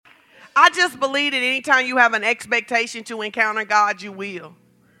I just believe that anytime you have an expectation to encounter God, you will.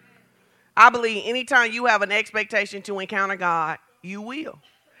 I believe anytime you have an expectation to encounter God, you will.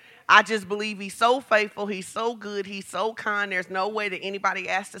 I just believe he's so faithful, he's so good, he's so kind. There's no way that anybody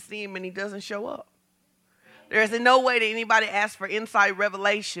asks to see him and he doesn't show up. There's no way that anybody asks for insight,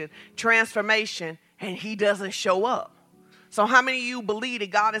 revelation, transformation, and he doesn't show up. So how many of you believe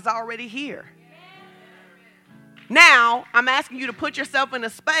that God is already here? Now, I'm asking you to put yourself in a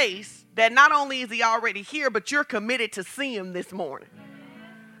space that not only is he already here, but you're committed to see him this morning.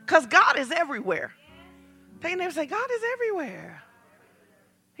 Because God is everywhere. They never say, God is everywhere.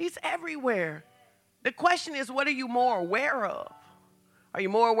 He's everywhere. The question is, what are you more aware of? Are you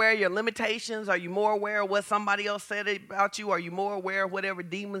more aware of your limitations? Are you more aware of what somebody else said about you? Are you more aware of whatever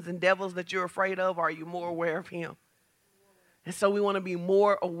demons and devils that you're afraid of? Or are you more aware of him? And so we want to be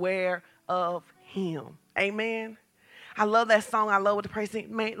more aware of him. Amen. I love that song. I love what the praise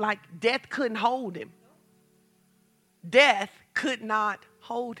sing. Man, like death couldn't hold him. Death could not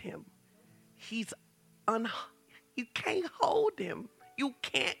hold him. You can't hold him. You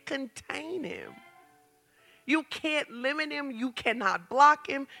can't contain him. You can't limit him. You cannot block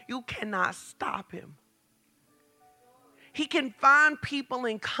him. You cannot stop him. He can find people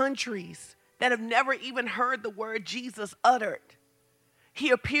in countries that have never even heard the word Jesus uttered. He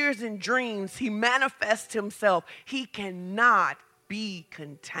appears in dreams. He manifests himself. He cannot be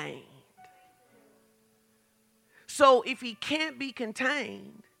contained. So if he can't be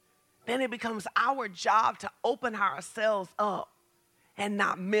contained, then it becomes our job to open ourselves up and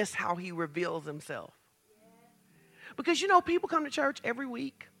not miss how he reveals himself. Because, people come to church every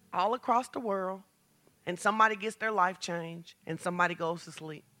week, all across the world, and somebody gets their life changed, and somebody goes to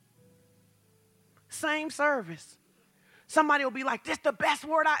sleep. Same service. Somebody will be like, this is the best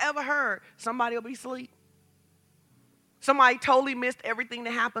word I ever heard. Somebody will be asleep. Somebody totally missed everything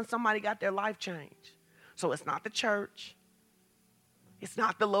that happened. Somebody got their life changed. So it's not the church. It's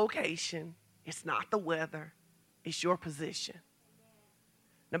not the location. It's not the weather. It's your position.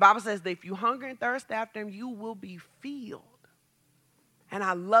 The Bible says that if you hunger and thirst after him, you will be filled. And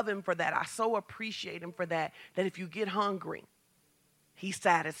I love him for that. I so appreciate him for that, that if you get hungry, he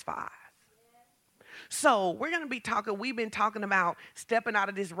satisfies. So we've been talking about stepping out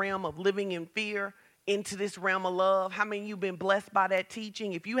of this realm of living in fear into this realm of love. How many of you been blessed by that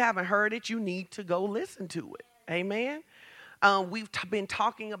teaching? If you haven't heard it, you need to go listen to it. Amen. We've been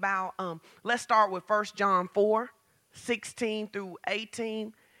talking about, let's start with 1 John 4:16 through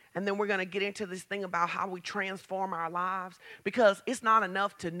 18. And then we're going to get into this thing about how we transform our lives. Because it's not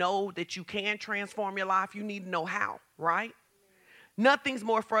enough to know that you can transform your life. You need to know how, right? Nothing's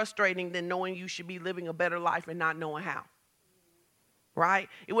more frustrating than knowing you should be living a better life and not knowing how. Right?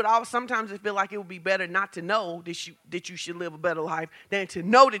 Sometimes it feel like it would be better not to know that you should live a better life than to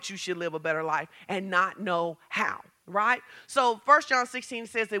know that you should live a better life and not know how. Right? So 1 John 16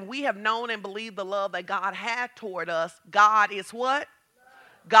 says that we have known and believed the love that God had toward us. God is what?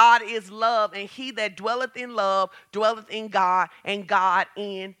 God is love, and he that dwelleth in love dwelleth in God, and God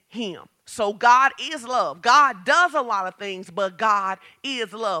in him. So God is love. God does a lot of things, but God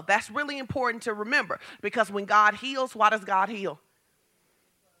is love. That's really important to remember, because when God heals, why does God heal?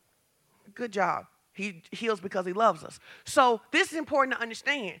 Good job. He heals because he loves us. So this is important to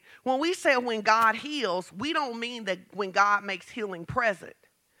understand. When we say when God heals, we don't mean that when God makes healing present,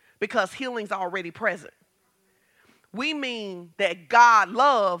 because healing's already present. We mean that God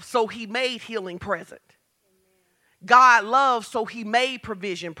loves, so he made healing present. God loves, so he made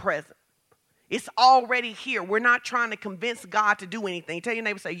provision present. It's already here. We're not trying to convince God to do anything. Tell your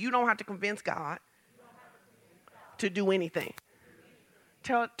neighbor, say, you don't have to convince God to do anything.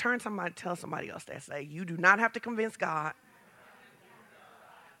 Tell somebody else that. Say, you do not have to convince God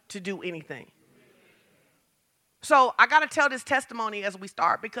to do anything. So I got to tell this testimony as we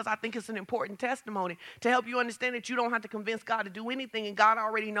start, because I think it's an important testimony to help you understand that you don't have to convince God to do anything, and God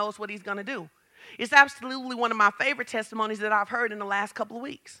already knows what he's going to do. It's absolutely one of my favorite testimonies that I've heard in the last couple of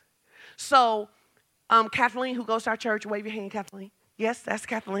weeks. So Kathleen, who goes to our church, wave your hand, Kathleen. Yes, that's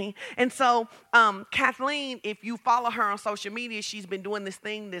Kathleen. And so Kathleen, if you follow her on social media, she's been doing this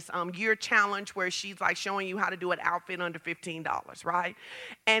thing, this year challenge where she's like showing you how to do an outfit under $15, right?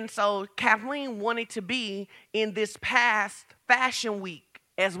 And so Kathleen wanted to be in this past fashion week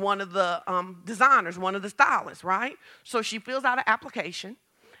as one of the designers, one of the stylists, right? So she fills out an application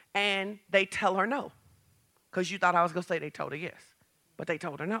and they tell her no. Because you thought I was going to say they told her yes, but they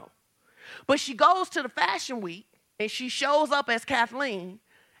told her no. But she goes to the fashion week and she shows up as Kathleen,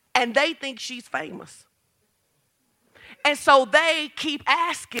 and they think she's famous. And so they keep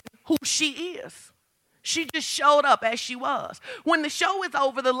asking who she is. She just showed up as she was. When the show is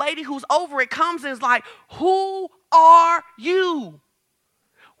over, the lady who's over it comes and is like, who are you?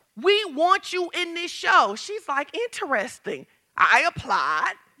 We want you in this show. She's like, interesting. I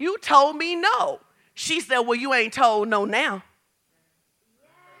applied. You told me no. She said, well, you ain't told no now.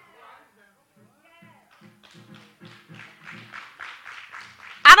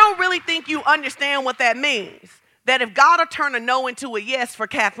 I don't really think you understand what that means. That if God will turn a no into a yes for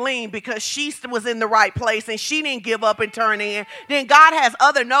Kathleen because she was in the right place and she didn't give up and turn in, then God has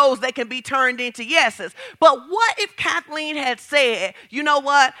other no's that can be turned into yeses. But what if Kathleen had said, you know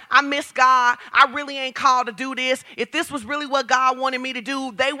what, I miss God. I really ain't called to do this. If this was really what God wanted me to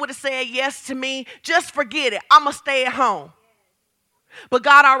do, they would have said yes to me. Just forget it. I'm going to stay at home. But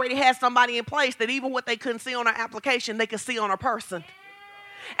God already has somebody in place that even what they couldn't see on her application, they could see on her person.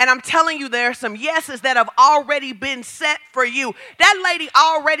 And I'm telling you, there are some yeses that have already been set for you. That lady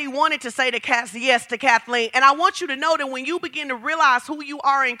already wanted to say yes to Kathleen. And I want you to know that when you begin to realize who you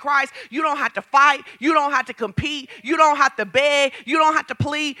are in Christ, you don't have to fight. You don't have to compete. You don't have to beg. You don't have to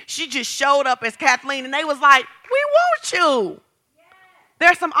plead. She just showed up as Kathleen. And they was like, we want you.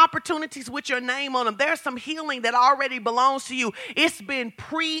 There's some opportunities with your name on them. There's some healing that already belongs to you. It's been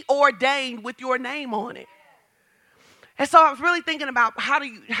preordained with your name on it. And so I was really thinking about how do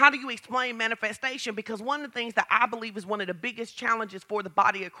you explain manifestation? Because one of the things that I believe is one of the biggest challenges for the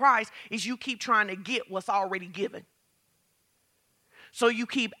body of Christ is you keep trying to get what's already given. So you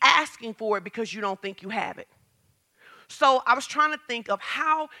keep asking for it because you don't think you have it. So I was trying to think of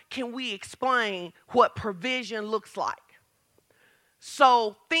how can we explain what provision looks like.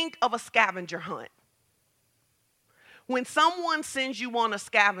 So think of a scavenger hunt. When someone sends you on a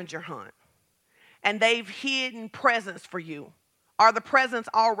scavenger hunt, and they've hidden presents for you, are the presents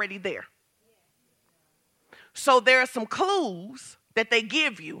already there? So there are some clues that they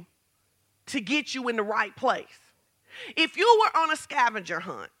give you to get you in the right place. If you were on a scavenger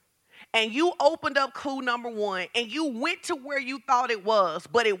hunt and you opened up clue number 1 and you went to where you thought it was,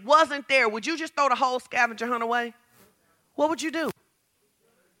 but it wasn't there, would you just throw the whole scavenger hunt away? What would you do?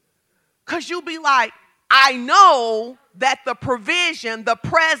 Because you'd be like, I know that the provision, the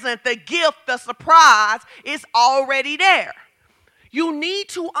present, the gift, the surprise is already there. You need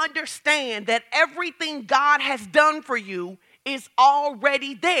to understand that everything God has done for you is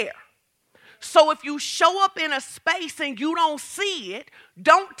already there. So if you show up in a space and you don't see it,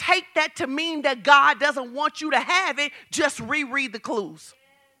 don't take that to mean that God doesn't want you to have it. Just reread the clues.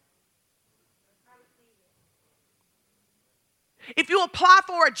 If you apply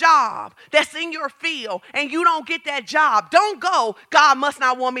for a job that's in your field and you don't get that job, don't go, God must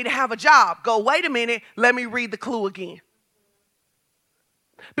not want me to have a job. Go, wait a minute, let me read the clue again.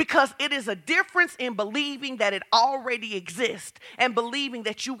 Because it is a difference in believing that it already exists and believing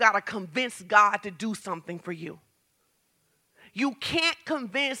that you got to convince God to do something for you. You can't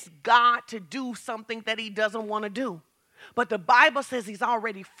convince God to do something that he doesn't want to do. But the Bible says he's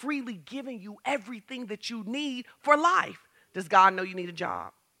already freely given you everything that you need for life. Does God know you need a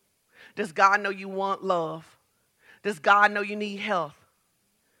job? Does God know you want love? Does God know you need health?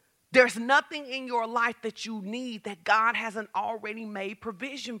 There's nothing in your life that you need that God hasn't already made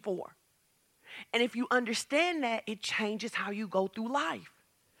provision for. And if you understand that, it changes how you go through life.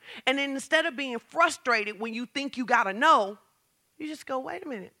 And then instead of being frustrated when you think you got to know, you just go, wait a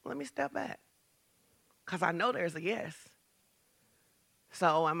minute, let me step back. Because I know there's a yes.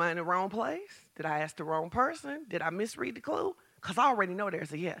 So am I in the wrong place? Did I ask the wrong person? Did I misread the clue? Because I already know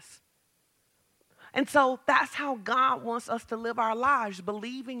there's a yes. And so that's how God wants us to live our lives,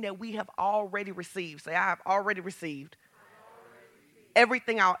 believing that we have already received. Say, I have already received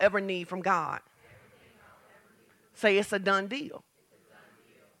everything I'll ever need from God. Say, it's a done deal.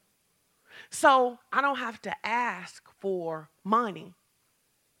 So I don't have to ask for money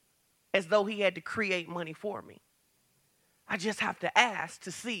as though he had to create money for me. I just have to ask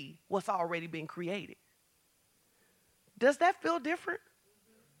to see what's already been created. Does that feel different?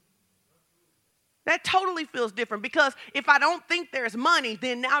 That totally feels different, because if I don't think there's money,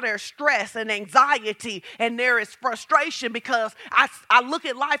 then now there's stress and anxiety and there is frustration, because I look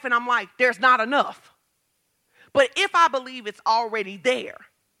at life and I'm like, there's not enough. But if I believe it's already there,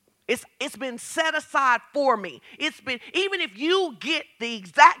 it's been set aside for me. Even if you get the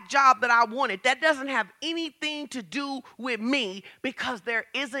exact job that I wanted, that doesn't have anything to do with me, because there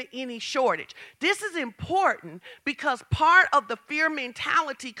isn't any shortage. This is important because part of the fear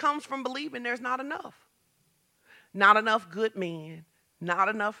mentality comes from believing there's not enough. Not enough good men, not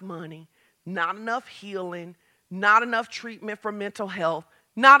enough money, not enough healing, not enough treatment for mental health,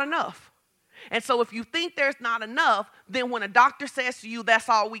 not enough. And so if you think there's not enough, then when a doctor says to you, that's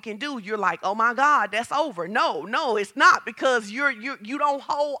all we can do, you're like, oh my God, that's over. No, it's not, because you don't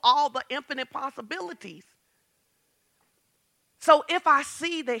hold all the infinite possibilities. So if I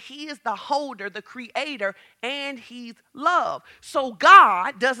see that he is the holder, the creator, and he's love. So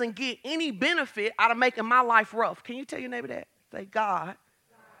God doesn't get any benefit out of making my life rough. Can you tell your neighbor that? Say, God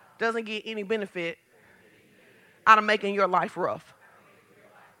doesn't get any benefit out of making your life rough.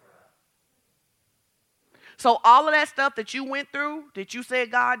 So all of that stuff that you went through, that you said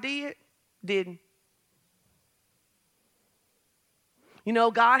God didn't. You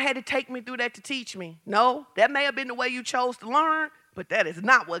know, God had to take me through that to teach me. No, that may have been the way you chose to learn, but that is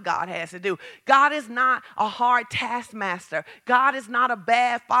not what God has to do. God is not a hard taskmaster. God is not a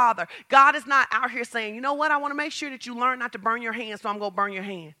bad father. God is not out here saying, you know what, I want to make sure that you learn not to burn your hand, so I'm going to burn your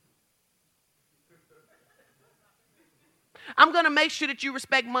hand. I'm going to make sure that you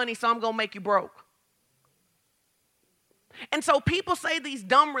respect money, so I'm going to make you broke. And so people say these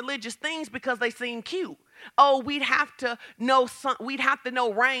dumb religious things because they seem cute. Oh, we'd have to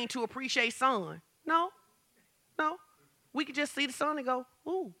know rain to appreciate sun. No. We could just see the sun and go,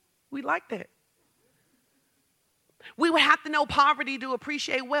 ooh, we like that. We would have to know poverty to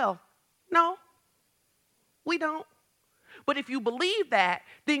appreciate wealth. No, we don't. But if you believe that,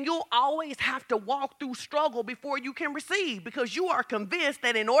 then you'll always have to walk through struggle before you can receive, because you are convinced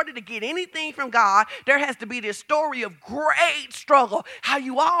that in order to get anything from God, there has to be this story of great struggle, how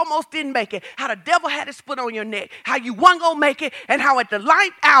you almost didn't make it, how the devil had his foot on your neck, how you weren't going to make it, and how at the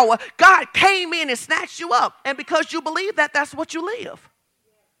ninth hour, God came in and snatched you up. And because you believe that, that's what you live.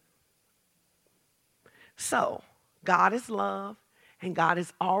 So, God is love, and God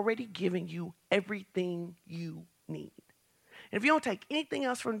is already giving you everything you need. And if you don't take anything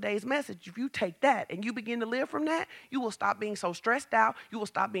else from today's message, if you take that and you begin to live from that, you will stop being so stressed out. You will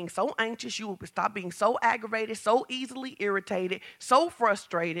stop being so anxious. You will stop being so aggravated, so easily irritated, so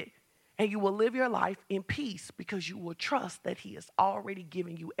frustrated. And you will live your life in peace because you will trust that he has already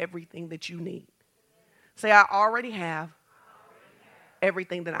given you everything that you need. Say, I already have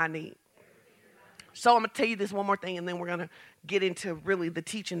everything that I need. So I'm going to tell you this one more thing, and then we're going to get into really the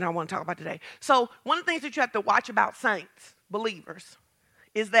teaching that I want to talk about today. So one of the things that you have to watch about saints, believers,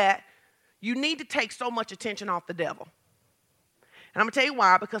 is that you need to take so much attention off the devil. And I'm going to tell you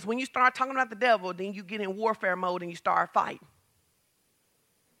why, because when you start talking about the devil, then you get in warfare mode and you start fighting.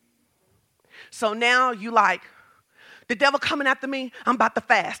 So now you like, the devil coming after me, I'm about to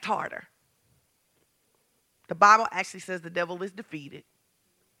fast harder. The Bible actually says the devil is defeated.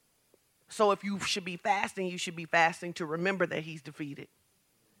 So if you should be fasting, you should be fasting to remember that he's defeated.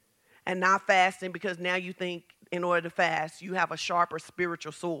 And not fasting because now you think in order to fast, you have a sharper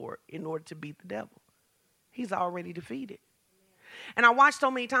spiritual sword in order to beat the devil. He's already defeated. And I watch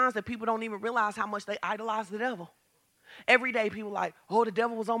so many times that people don't even realize how much they idolize the devil. Every day people are like, oh, the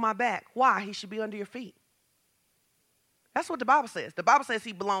devil was on my back. Why? He should be under your feet. That's what the Bible says. The Bible says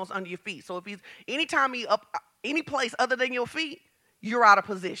he belongs under your feet. So if he's anytime he up any place other than your feet, you're out of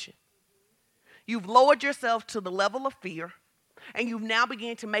position. You've lowered yourself to the level of fear, and you've now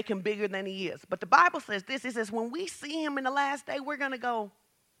begun to make him bigger than he is. But the Bible says this. It says when we see him in the last day, we're going to go,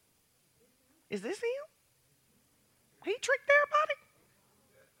 is this him? He tricked everybody?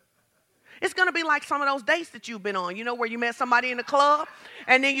 It's going to be like some of those dates that you've been on, you know, where you met somebody in the club,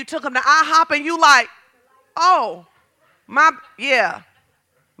 and then you took them to IHOP, and you like, oh, my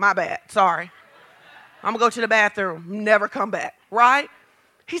bad, sorry. I'm going to go to the bathroom, never come back, right?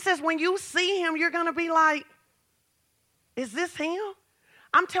 He says, when you see him, you're going to be like, is this him?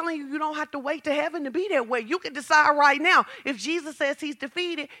 I'm telling you, you don't have to wait to heaven to be that way. You can decide right now. If Jesus says he's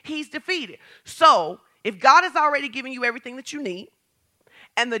defeated, he's defeated. So if God has already given you everything that you need,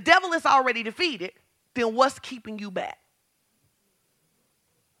 and the devil is already defeated, then what's keeping you back?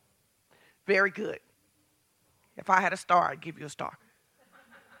 Very good. If I had a star, I'd give you a star.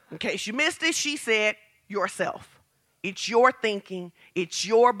 In case you missed it, she said yourself. It's your thinking, it's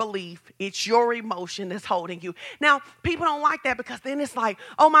your belief, it's your emotion that's holding you. Now, people don't like that because then it's like,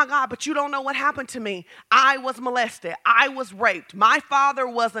 oh my God, but you don't know what happened to me. I was molested. I was raped. My father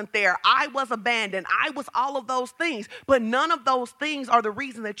wasn't there. I was abandoned. I was all of those things. But none of those things are the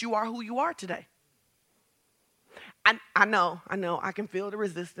reason that you are who you are today. I know. I can feel the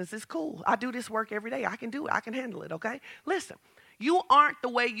resistance. It's cool. I do this work every day. I can do it. I can handle it, okay? Listen, you aren't the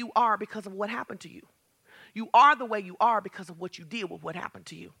way you are because of what happened to you. You are the way you are because of what you did with what happened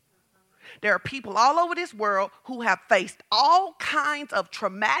to you. There are people all over this world who have faced all kinds of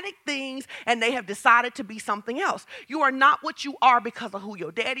traumatic things and they have decided to be something else. You are not what you are because of who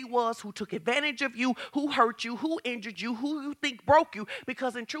your daddy was, who took advantage of you, who hurt you, who injured you, who you think broke you,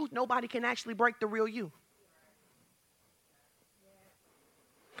 because in truth, nobody can actually break the real you.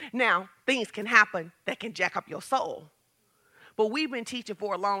 Now, things can happen that can jack up your soul. But we've been teaching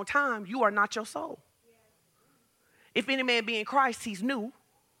for a long time, you are not your soul. If any man be in Christ, he's new.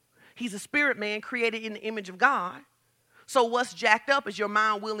 He's a spirit man created in the image of God. So what's jacked up is your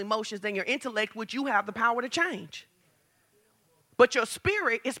mind, will, emotions, and your intellect, which you have the power to change. But your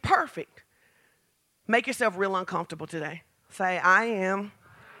spirit is perfect. Make yourself real uncomfortable today. Say, I am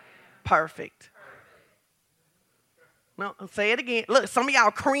perfect. No, say it again. Look, some of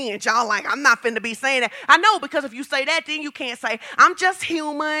y'all cringe. Y'all like, I'm not finna be saying that. I know, because if you say that, then you can't say, I'm just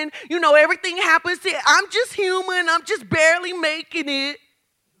human. You know, everything happens to I'm just human. I'm just barely making it.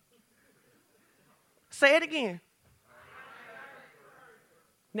 Say it again.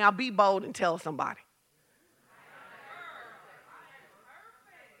 Now be bold and tell somebody.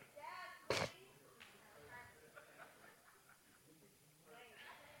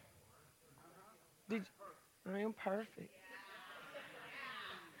 I am perfect.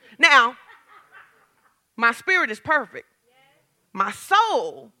 Now, my spirit is perfect. My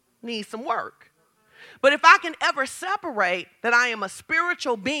soul needs some work. But if I can ever separate that I am a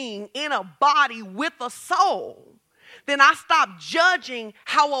spiritual being in a body with a soul, then I stop judging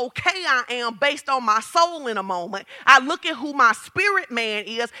how okay I am based on my soul in a moment. I look at who my spirit man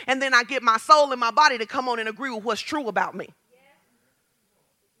is, and then I get my soul and my body to come on and agree with what's true about me.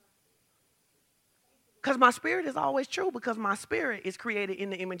 Because my spirit is always true, because my spirit is created in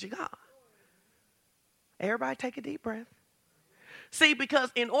the image of God. Everybody take a deep breath. See,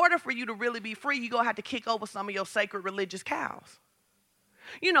 because in order for you to really be free, you're going to have to kick over some of your sacred religious cows.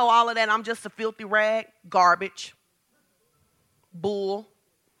 You know, all of that, I'm just a filthy rag, garbage, bull.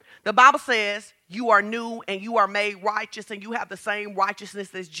 The Bible says you are new and you are made righteous and you have the same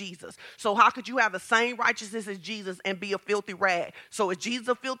righteousness as Jesus. So how could you have the same righteousness as Jesus and be a filthy rag? So is Jesus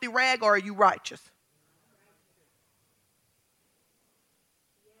a filthy rag, or are you righteous?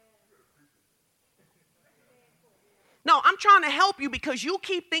 No, I'm trying to help you, because you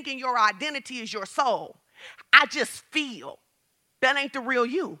keep thinking your identity is your soul. I just feel. That ain't the real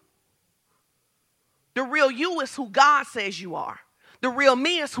you. The real you is who God says you are. The real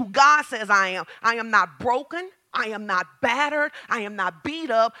me is who God says I am. I am not broken. I am not battered. I am not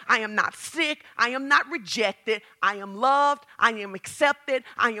beat up. I am not sick. I am not rejected. I am loved. I am accepted.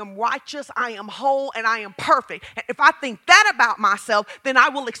 I am righteous. I am whole, and I am perfect. And if I think that about myself, then I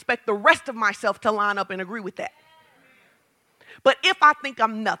will expect the rest of myself to line up and agree with that. But if I think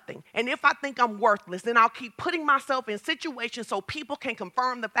I'm nothing, and if I think I'm worthless, then I'll keep putting myself in situations so people can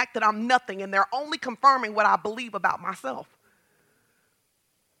confirm the fact that I'm nothing, and they're only confirming what I believe about myself.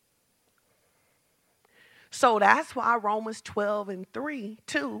 So that's why Romans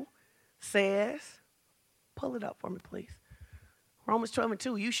 12:2 says, pull it up for me, please. Romans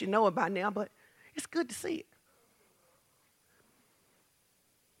 12:2, you should know it by now, but it's good to see it.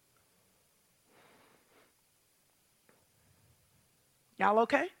 Y'all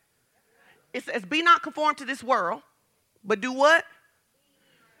okay? It says, be not conformed to this world, but do what?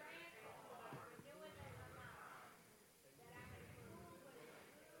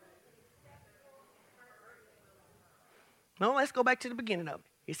 No, let's go back to the beginning of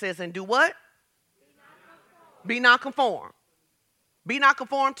it. It says, and do what? Be not conformed. Be not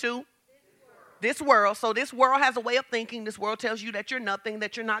conformed to this world. So this world has a way of thinking. This world tells you that you're nothing,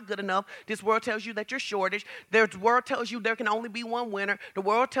 that you're not good enough. This world tells you that you're shortish. This world tells you there can only be one winner. The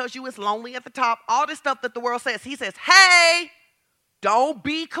world tells you it's lonely at the top. All this stuff that the world says. He says, hey, don't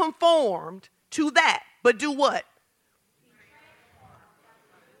be conformed to that. But do what?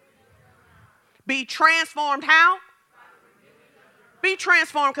 Be transformed how? Be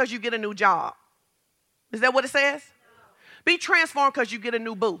transformed because you get a new job. Is that what it says? Be transformed because you get a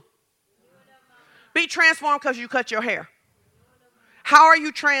new boo. Be transformed because you cut your hair. How are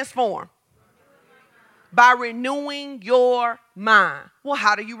you transformed? By renewing your mind. Well,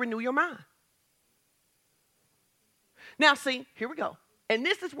 how do you renew your mind? Now, see, here we go. And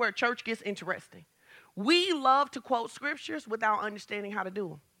this is where church gets interesting. We love to quote scriptures without understanding how to do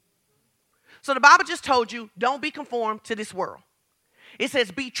them. So the Bible just told you, don't be conformed to this world. It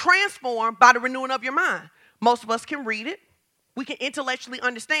says, be transformed by the renewing of your mind. Most of us can read it. We can intellectually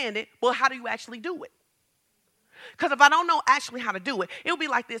understand it, but how do you actually do it? Because if I don't know actually how to do it, it would be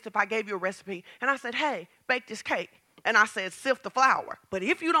like this if I gave you a recipe and I said, hey, bake this cake. And I said, sift the flour. But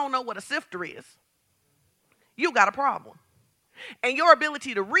if you don't know what a sifter is, you got a problem. And your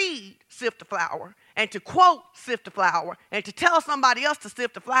ability to read sift the flour, and to quote sift the flour, and to tell somebody else to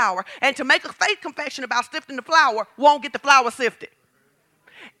sift the flour, and to make a faith confession about sifting the flour won't get the flour sifted.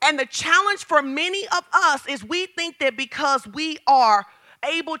 And the challenge for many of us is we think that because we are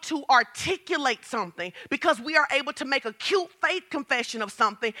able to articulate something, because we are able to make a cute faith confession of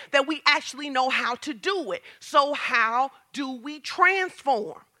something, that we actually know how to do it. So how do we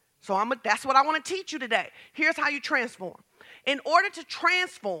transform? So that's what I want to teach you today. Here's how you transform. In order to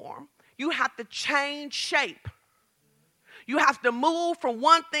transform, you have to change shape. You have to move from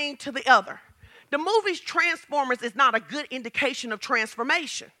one thing to the other. The movie's Transformers is not a good indication of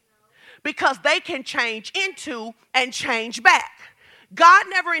transformation because they can change into and change back. God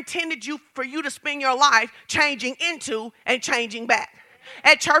never intended for you to spend your life changing into and changing back.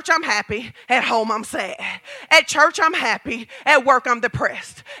 At church, I'm happy. At home, I'm sad. At church, I'm happy. At work, I'm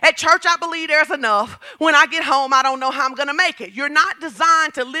depressed. At church, I believe there's enough. When I get home, I don't know how I'm going to make it. You're not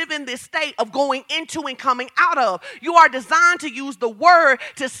designed to live in this state of going into and coming out of. You are designed to use the word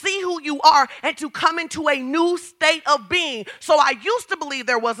to see who you are and to come into a new state of being. So I used to believe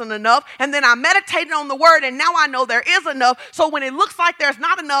there wasn't enough, and then I meditated on the word, and now I know there is enough. So when it looks like there's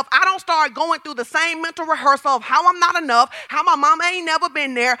not enough, I don't start going through the same mental rehearsal of how I'm not enough, how my mama ain't never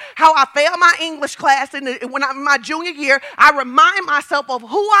been there, how I failed my English class when I'm in my junior year. I remind myself of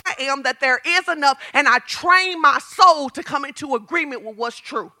who I am, that there is enough, and I train my soul to come into agreement with what's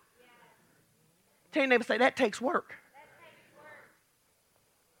true. Tell your neighbor, say, that takes work.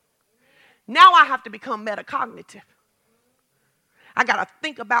 Now I have to become metacognitive. I got to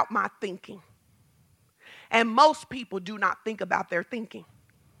think about my thinking. And most people do not think about their thinking.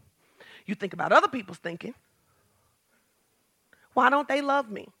 You think about other people's thinking. Why don't they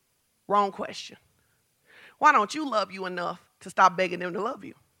love me? Wrong question. Why don't you love you enough to stop begging them to love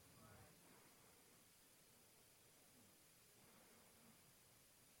you?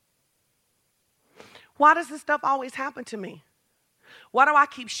 Why does this stuff always happen to me? Why do I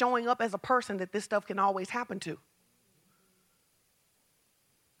keep showing up as a person that this stuff can always happen to?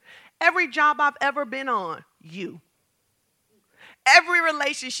 Every job I've ever been on, you. Every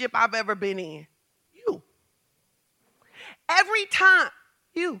relationship I've ever been in, you. Every time,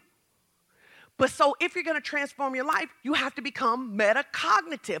 you. But so if you're going to transform your life, you have to become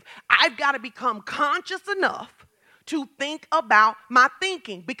metacognitive. I've got to become conscious enough to think about my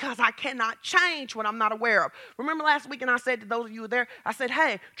thinking because I cannot change what I'm not aware of. Remember last week, and I said to those of you who were there, I said,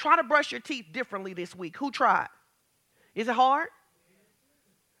 hey, try to brush your teeth differently this week. Who tried? Is it hard?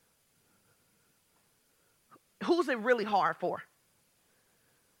 Who's it really hard for?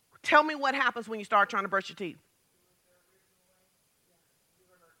 Tell me what happens when you start trying to brush your teeth.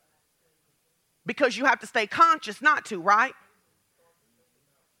 Because you have to stay conscious not to, right?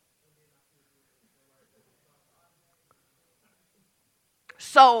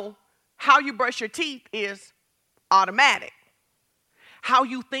 So how you brush your teeth is automatic. How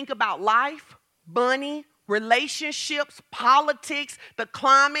you think about life, money, relationships, politics, the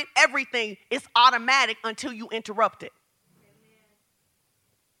climate, everything is automatic until you interrupt it.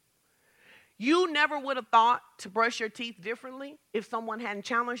 You never would have thought to brush your teeth differently if someone hadn't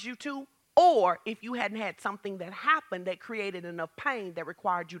challenged you to, or if you hadn't had something that happened that created enough pain that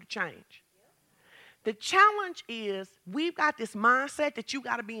required you to change. The challenge is we've got this mindset that you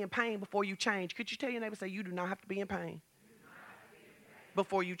got to be in pain before you change. Could you tell your neighbor, say, you do not have to be in pain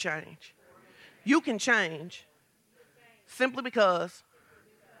before you change. You can change simply because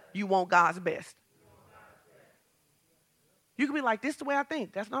you want God's best. You can be like, this is the way I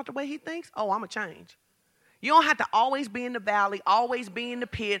think. That's not the way he thinks. Oh, I'm going to change. You don't have to always be in the valley, always be in the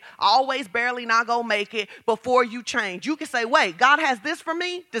pit, always barely not go make it before you change. You can say, wait, God has this for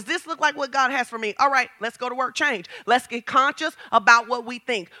me? Does this look like what God has for me? All right, let's go to work, change. Let's get conscious about what we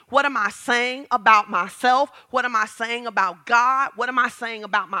think. What am I saying about myself? What am I saying about God? What am I saying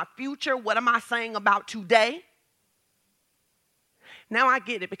about my future? What am I saying about today? Now I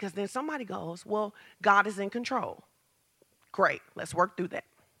get it, because then somebody goes, well, God is in control. Great, let's work through that.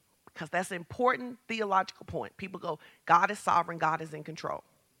 Because that's an important theological point. People go, God is sovereign, God is in control.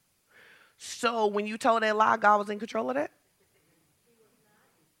 So when you told that lie, God was in control of that?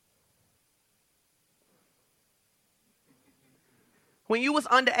 When you was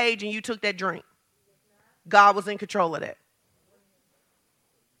underage and you took that drink, God was in control of that.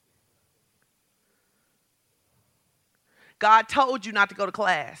 God told you not to go to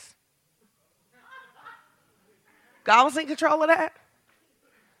class. God was in control of that.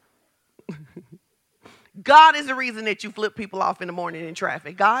 God is the reason that you flip people off in the morning in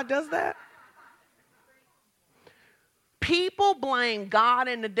traffic. God does that. People blame God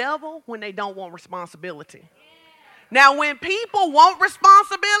and the devil when they don't want responsibility. Now, when people want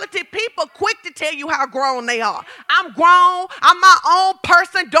responsibility, people quick to tell you how grown they are. I'm grown. I'm my own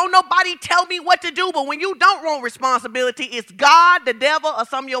person. Don't nobody tell me what to do. But when you don't want responsibility, it's God, the devil, or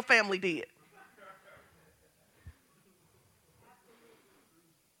some of your family did.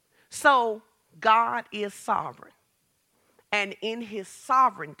 So God is sovereign. And in his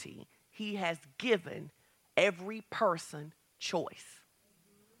sovereignty, he has given every person choice.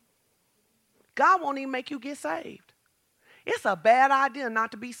 God won't even make you get saved. It's a bad idea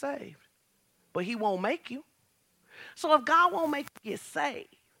not to be saved, but he won't make you. So if God won't make you get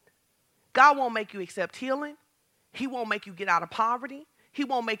saved, God won't make you accept healing. He won't make you get out of poverty. He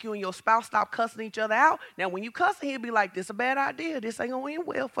won't make you and your spouse stop cussing each other out. Now, when you cussing, he'll be like, this is a bad idea. This ain't going to end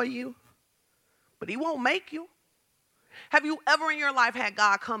well for you. But he won't make you. Have you ever in your life had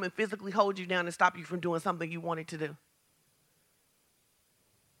God come and physically hold you down and stop you from doing something you wanted to do?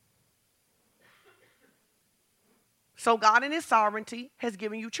 So God in his sovereignty has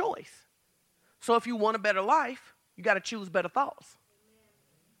given you choice. So if you want a better life, you got to choose better thoughts.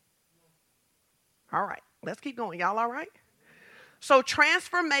 All right, let's keep going. Y'all all right? So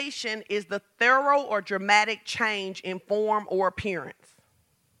transformation is the thorough or dramatic change in form or appearance.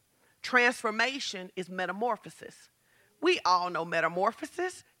 Transformation is metamorphosis. We all know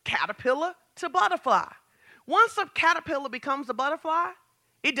metamorphosis, caterpillar to butterfly. Once a caterpillar becomes a butterfly,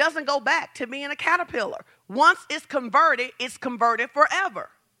 it doesn't go back to being a caterpillar. Once it's converted forever.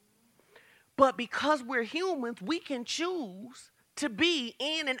 But because we're humans, we can choose to be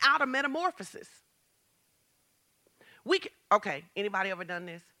in and out of metamorphosis. Okay, anybody ever done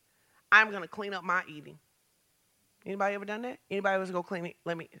this? I'm going to clean up my eating. Anybody ever done that? Anybody ever go clean it?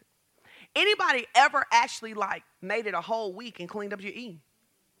 Anybody ever actually made it a whole week and cleaned up your eating?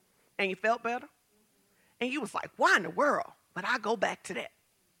 And you felt better? And you was like, why in the world? But I go back to that.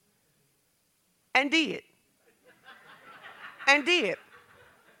 And did. And did.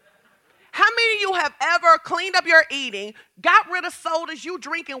 How many of you have ever cleaned up your eating, got rid of sodas, you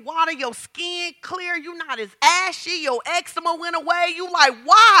drinking water, your skin clear, you not as ashy, your eczema went away, you like,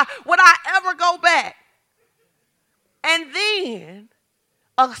 why would I ever go back? And then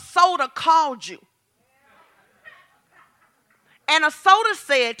a soda called you. And a soda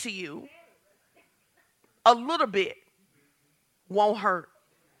said to you, a little bit won't hurt.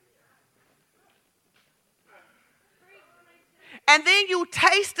 And then you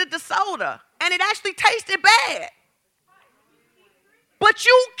tasted the soda, and it actually tasted bad. But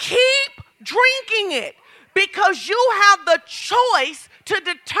you keep drinking it because you have the choice to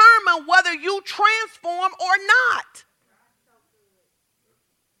determine whether you transform or not.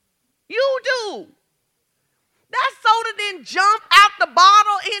 You do. That soda didn't jump out the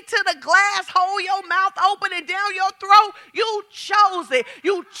bottle into the glass, hold your mouth open and down your throat. You chose it.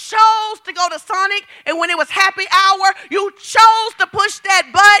 You chose to go to Sonic, and when it was happy hour, you chose to push that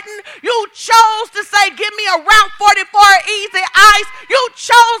button. You chose to say, give me a Route 44 Easy Ice. You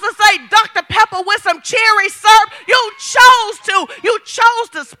chose to say Dr. Pepper with some cherry syrup. You chose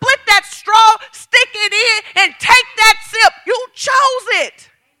to split that straw, stick it in, and take that sip. You chose it.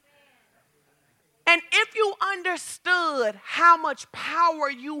 And if you understood how much power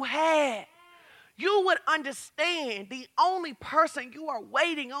you had, you would understand the only person you are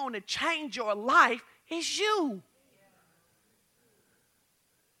waiting on to change your life is you.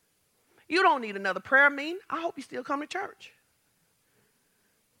 You don't need another prayer meeting. I hope you still come to church.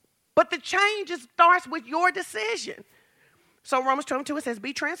 But the change starts with your decision. So Romans 12:2, it says,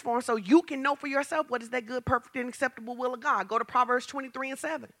 be transformed so you can know for yourself what is that good, perfect, and acceptable will of God. Go to Proverbs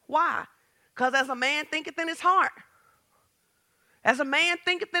 23:7. Why? Because as a man thinketh in his heart,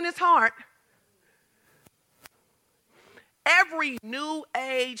 every new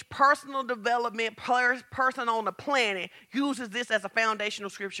age personal development person on the planet uses this as a foundational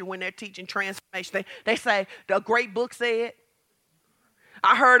scripture when they're teaching transformation. They say, the great book said,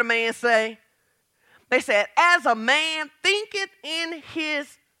 I heard a man say, they said, as a man thinketh in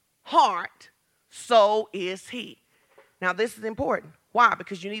his heart, so is he. Now this is important. Why?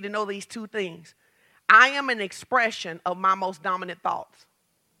 Because you need to know these two things. I am an expression of my most dominant thoughts.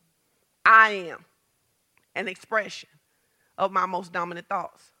 I am an expression of my most dominant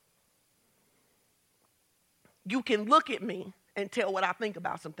thoughts. You can look at me and tell what I think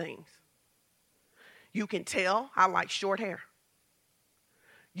about some things. You can tell I like short hair.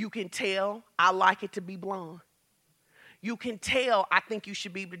 You can tell I like it to be blonde. You can tell I think you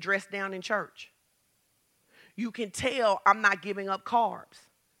should be dressed down in church. You can tell I'm not giving up carbs.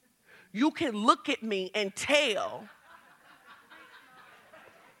 You can look at me and tell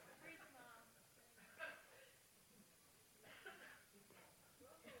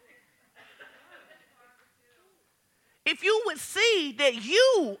if you would see that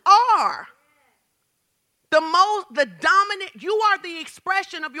you are the dominant, you are the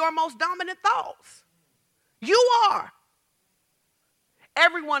expression of your most dominant thoughts. You are.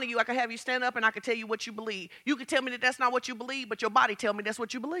 Every one of you, I can have you stand up and I can tell you what you believe. You can tell me that that's not what you believe, but your body tell me that's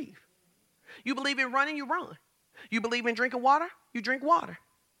what you believe. You believe in running, you run. You believe in drinking water, you drink water.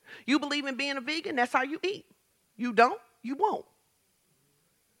 You believe in being a vegan, that's how you eat. You don't, you won't.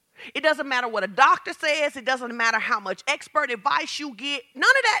 It doesn't matter what a doctor says. It doesn't matter how much expert advice you get. None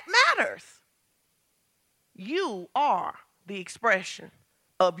of that matters. You are the expression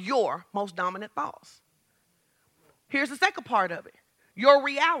of your most dominant thoughts. Here's the second part of it. Your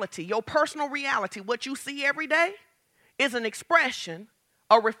reality, your personal reality, what you see every day is an expression,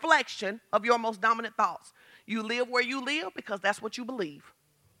 a reflection of your most dominant thoughts. You live where you live because that's what you believe.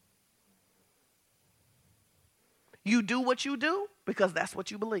 You do what you do because that's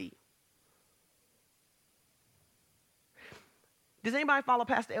what you believe. Does anybody follow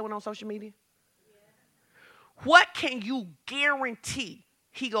Pastor Edwin on social media? Yeah. What can you guarantee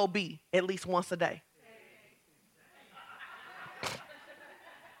he gonna be at least once a day?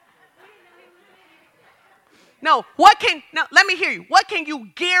 No, let me hear you. What can you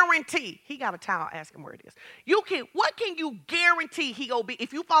guarantee? He got a towel, ask him where it is. What can you guarantee he gonna be?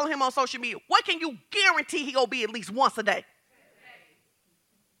 If you follow him on social media, what can you guarantee he gonna be at least once a day?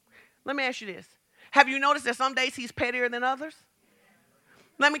 Let me ask you this. Have you noticed that some days he's pettier than others?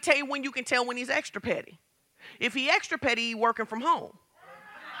 Let me tell you when you can tell when he's extra petty. If he extra petty, he working from home.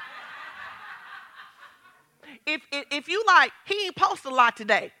 If you like, he ain't posted a lot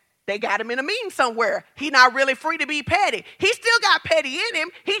today. They got him in a meeting somewhere. He not really free to be petty. He still got petty in him.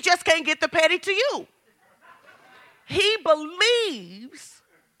 He just can't get the petty to you. He believes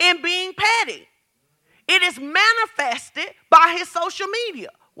in being petty. It is manifested by his social media.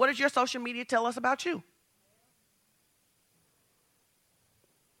 What does your social media tell us about you?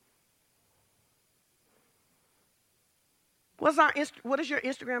 What does your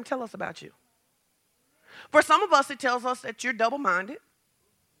Instagram tell us about you? For some of us, it tells us that you're double-minded.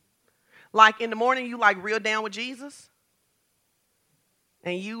 Like in the morning, you like real down with Jesus.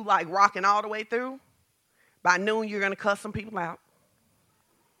 And you like rocking all the way through. By noon, you're going to cuss some people out.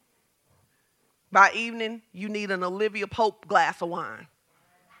 By evening, you need an Olivia Pope glass of wine.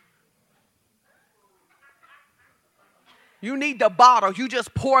 You need the bottle. You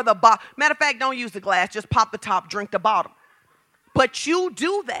just pour the bottle. Matter of fact, don't use the glass. Just pop the top, drink the bottle. But you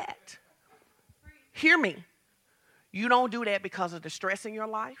do that. Hear me. You don't do that because of the stress in your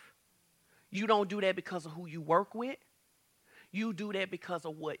life. You don't do that because of who you work with. You do that because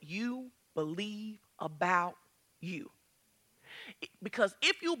of what you believe about you. Because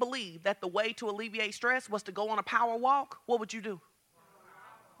if you believe that the way to alleviate stress was to go on a power walk, what would you do?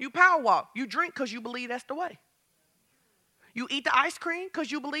 You power walk. You drink because you believe that's the way. You eat the ice cream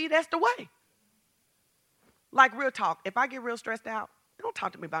because you believe that's the way. Like real talk, if I get real stressed out, don't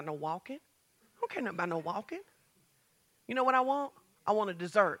talk to me about no walking. I don't care nothing about no walking. You know what I want? I want a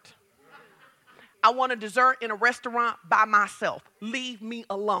dessert. I want a dessert in a restaurant by myself. Leave me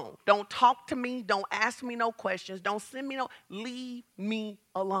alone. Don't talk to me. Don't ask me no questions. Don't send me leave me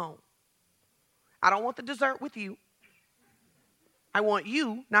alone. I don't want the dessert with you. I want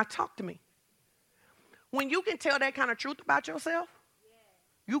you not talk to me. When you can tell that kind of truth about yourself,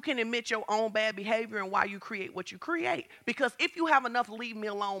 you can admit your own bad behavior and why you create what you create. Because if you have enough leave me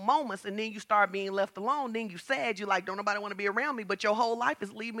alone moments and then you start being left alone, then you sad, you're like, don't nobody want to be around me, but your whole life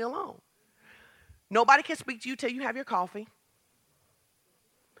is leave me alone. Nobody can speak to you till you have your coffee.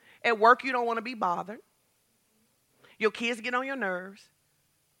 At work, you don't want to be bothered. Your kids get on your nerves.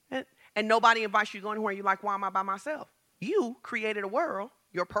 And nobody invites you to go anywhere. You're like, why am I by myself? You created a world.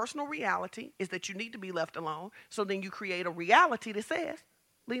 Your personal reality is that you need to be left alone. So then you create a reality that says,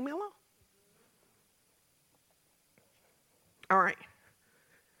 leave me alone. All right.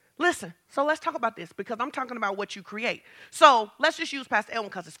 Listen, so let's talk about this because I'm talking about what you create. So let's just use Pastor Edwin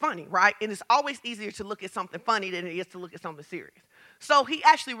because it's funny, right? And it's always easier to look at something funny than it is to look at something serious. So he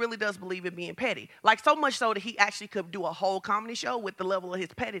actually really does believe in being petty. Like so much so that he actually could do a whole comedy show with the level of his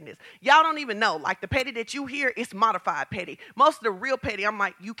pettiness. Y'all don't even know. Like the petty that you hear, it's modified petty. Most of the real petty, I'm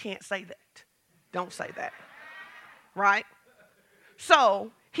like, you can't say that. Don't say that. Right?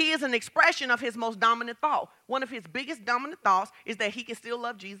 So he is an expression of his most dominant thought. One of his biggest dominant thoughts is that he can still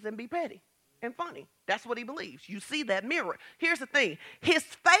love Jesus and be petty and funny. That's what he believes. You see that mirror. Here's the thing. His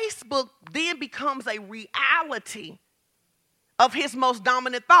Facebook then becomes a reality of his most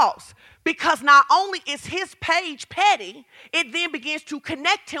dominant thoughts. Because not only is his page petty, it then begins to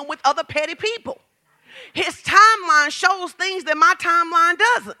connect him with other petty people. His timeline shows things that my timeline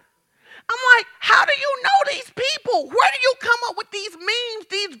doesn't. I'm like, how do you know these people? Where do you come up with these memes,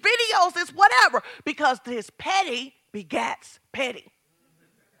 these videos, this whatever? Because this petty begats petty.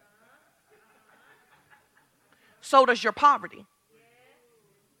 So does your poverty.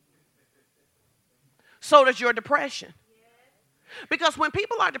 So does your depression. Because when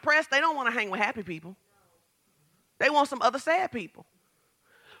people are depressed, they don't want to hang with happy people. They want some other sad people.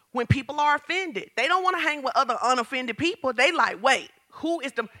 When people are offended, they don't want to hang with other unoffended people. They like, wait,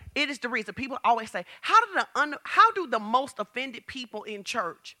 it is the reason. People always say, how do the most offended people in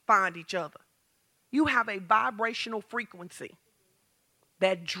church find each other? You have a vibrational frequency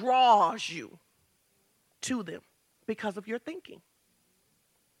that draws you to them because of your thinking.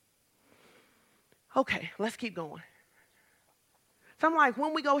 Okay, let's keep going. So I'm like,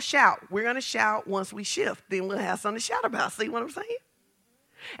 when we go shout, we're going to shout once we shift. Then we'll have something to shout about. See what I'm saying?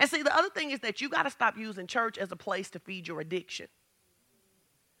 And see, the other thing is that you got to stop using church as a place to feed your addiction.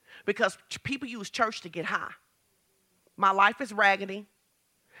 Because people use church to get high. My life is raggedy.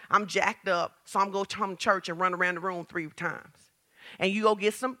 I'm jacked up, so I'm going to come to church and run around the room 3 times. And you go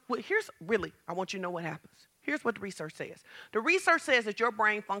get some, I want you to know what happens. Here's what the research says. The research says that your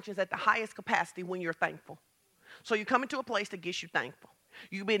brain functions at the highest capacity when you're thankful. So you come into a place that gets you thankful.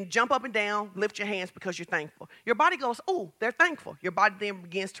 You jump up and down, lift your hands because you're thankful. Your body goes, oh, they're thankful. Your body then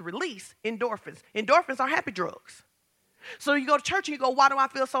begins to release endorphins. Endorphins are happy drugs. So you go to church and you go, why do I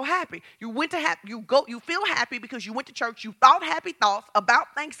feel so happy? You feel happy because you went to church, you thought happy thoughts about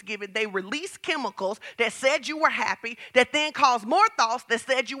Thanksgiving. They released chemicals that said you were happy, that then caused more thoughts that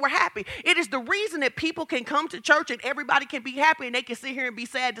said you were happy. It is the reason that people can come to church and everybody can be happy and they can sit here and be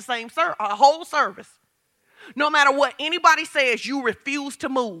sad the same a whole service. No matter what anybody says, you refuse to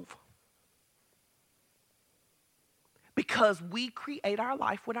move. Because we create our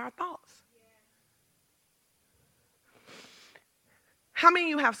life with our thoughts. How many of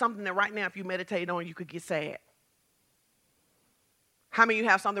you have something that right now, if you meditate on, you could get sad? How many of you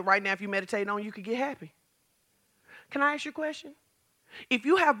have something right now, if you meditate on, you could get happy? Can I ask you a question? If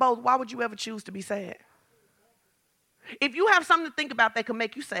you have both, why would you ever choose to be sad? If you have something to think about that can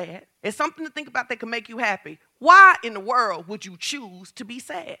make you sad, and something to think about that can make you happy, why in the world would you choose to be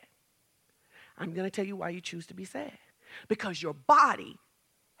sad? I'm going to tell you why you choose to be sad. Because your body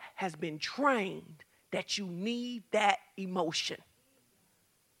has been trained that you need that emotion.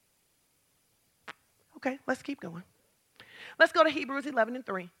 Okay, let's keep going. Let's go to Hebrews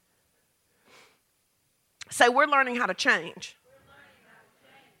 11:3. Say, we're learning how to change.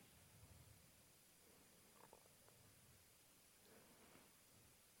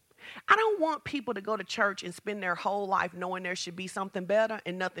 I don't want people to go to church and spend their whole life knowing there should be something better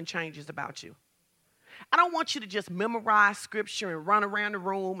and nothing changes about you. I don't want you to just memorize scripture and run around the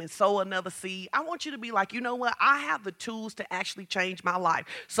room and sow another seed. I want you to be like, you know what? I have the tools to actually change my life.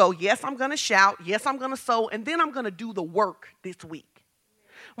 So yes, I'm going to shout. Yes, I'm going to sow. And then I'm going to do the work this week.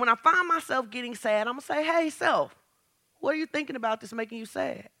 When I find myself getting sad, I'm going to say, hey, self, what are you thinking about that's making you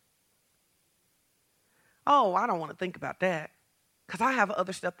sad? Oh, I don't want to think about that because I have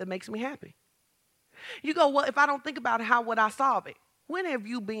other stuff that makes me happy. You go, well, if I don't think about it, how would I solve it? When have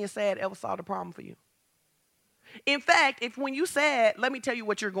you being sad ever solved a problem for you? In fact, when you sad, let me tell you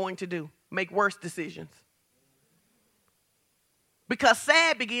what you're going to do. Make worse decisions. Because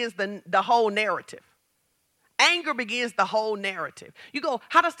sad begins the whole narrative. Anger begins the whole narrative. You go,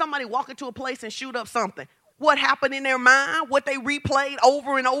 how does somebody walk into a place and shoot up something? What happened in their mind? What they replayed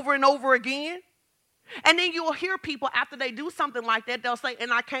over and over and over again? And then you'll hear people after they do something like that, they'll say,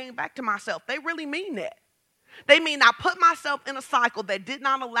 and I came back to myself. They really mean that. They mean I put myself in a cycle that did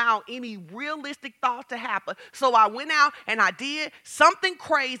not allow any realistic thoughts to happen. So I went out and I did something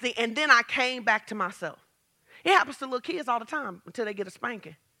crazy and then I came back to myself. It happens to little kids all the time until they get a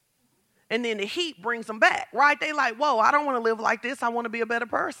spanking. And then the heat brings them back, right? They like, whoa, I don't want to live like this. I want to be a better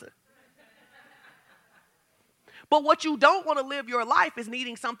person. But what you don't want to live your life is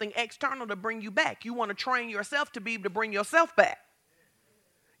needing something external to bring you back. You want to train yourself to be able to bring yourself back.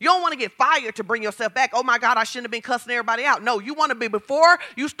 You don't want to get fired to bring yourself back. Oh, my God, I shouldn't have been cussing everybody out. No, you want to be, before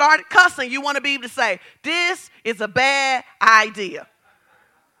you started cussing, you want to be able to say, this is a bad idea.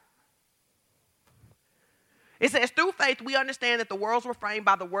 It says, through faith, we understand that the worlds were framed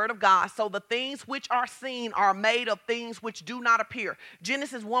by the word of God. So the things which are seen are made of things which do not appear.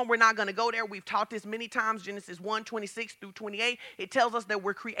 Genesis 1, we're not going to go there. We've taught this many times. Genesis 1:26-28. It tells us that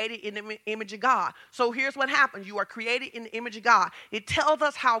we're created in the image of God. So here's what happens. You are created in the image of God. It tells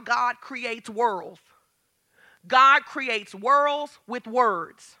us how God creates worlds. God creates worlds with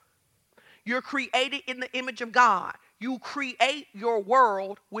words. You're created in the image of God. You create your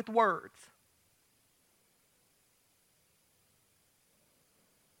world with words.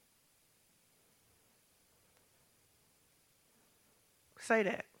 Say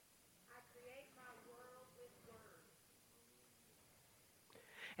that.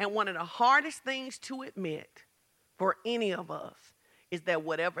 And one of the hardest things to admit for any of us is that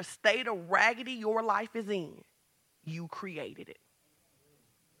whatever state of raggedy your life is in, you created it.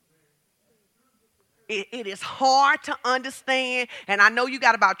 It is hard to understand, and I know you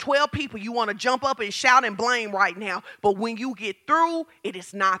got about 12 people you want to jump up and shout and blame right now, but when you get through, it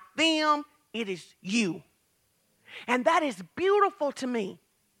is not them, it is you. And that is beautiful to me,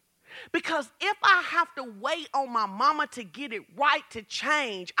 because if I have to wait on my mama to get it right to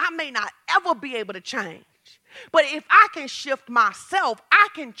change, I may not ever be able to change. But if I can shift myself, I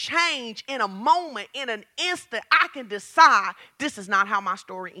can change in a moment, in an instant. I can decide this is not how my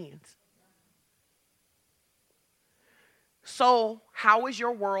story ends. So, how is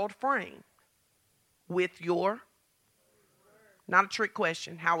your world framed? With your, not a trick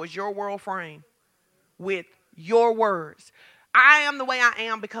question, how is your world framed? With your words. I am the way I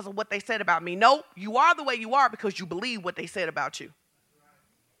am because of what they said about me. No, you are the way you are because you believe what they said about you.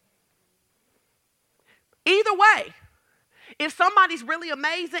 Either way, if somebody's really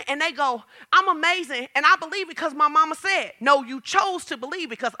amazing and they go, I'm amazing and I believe it because my mama said. No, you chose to believe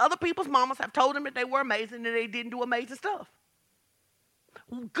because other people's mamas have told them that they were amazing and they didn't do amazing stuff.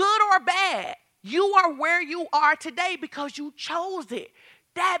 Good or bad, you are where you are today because you chose it.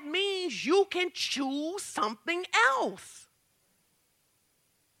 That means you can choose something else.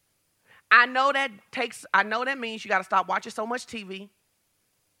 I know that means you got to stop watching so much TV.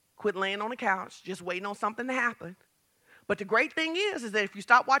 Quit laying on the couch, just waiting on something to happen. But the great thing is that if you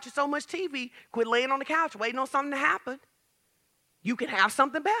stop watching so much TV, quit laying on the couch, waiting on something to happen, you can have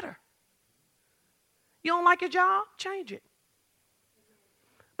something better. You don't like your job? Change it.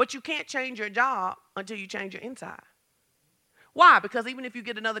 But you can't change your job until you change your inside. Why? Because even if you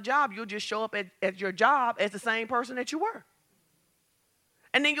get another job, you'll just show up at your job as the same person that you were.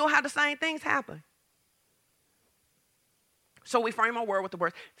 And then you'll have the same things happen. So we frame our word with the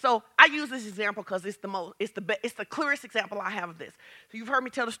words. So I use this example because it's the clearest example I have of this. So you've heard me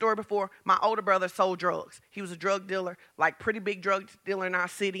tell the story before. My older brother sold drugs. He was a drug dealer, like pretty big drug dealer in our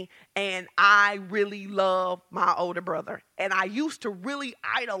city. And I really love my older brother. And I used to really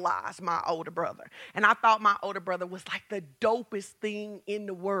idolize my older brother. And I thought my older brother was like the dopest thing in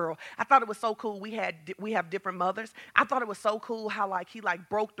the world. I thought it was so cool. We have different mothers. I thought it was so cool how he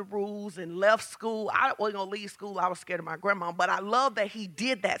broke the rules and left school. I wasn't going to leave school. I was scared of my grandma. But I love that he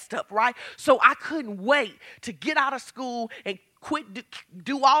did that stuff, right? So I couldn't wait to get out of school and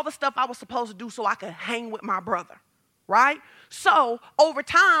do all the stuff I was supposed to do so I could hang with my brother, right? So over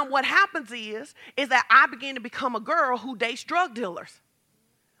time, what happens is that I begin to become a girl who dates drug dealers.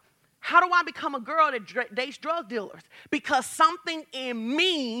 How do I become a girl that dates drug dealers? Because something in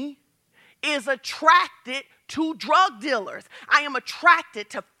me is attracted to drug dealers. I am attracted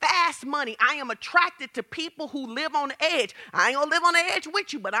to fast money. I am attracted to people who live on the edge. I ain't gonna live on the edge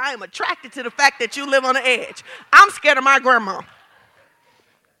with you, but I am attracted to the fact that you live on the edge. I'm scared of my grandma.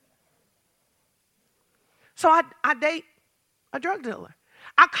 So I date a drug dealer.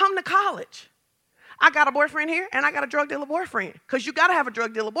 I come to college. I got a boyfriend here and I got a drug dealer boyfriend. Because you got to have a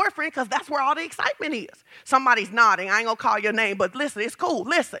drug dealer boyfriend because that's where all the excitement is. Somebody's nodding. I ain't gonna call your name, but listen, it's cool.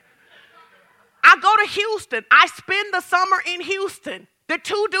 Listen. I go to Houston. I spend the summer in Houston. The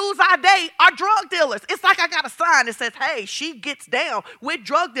two dudes I date are drug dealers. It's like I got a sign that says, hey, she gets down with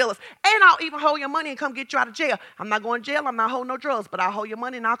drug dealers. And I'll even hold your money and come get you out of jail. I'm not going to jail. I'm not holding no drugs, but I'll hold your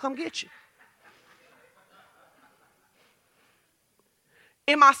money and I'll come get you.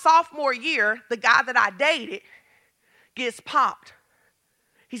 In my sophomore year, the guy that I dated gets popped.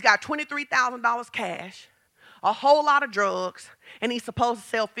 He's got $23,000 cash, a whole lot of drugs, and he's supposed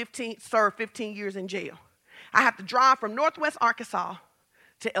to serve 15 years in jail. I have to drive from Northwest Arkansas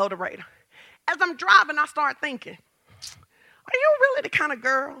to El Dorado. As I'm driving, I start thinking, are you really the kind of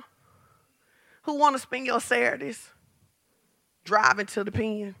girl who want to spend your Saturdays driving to the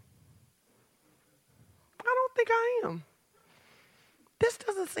pen? I don't think I am. This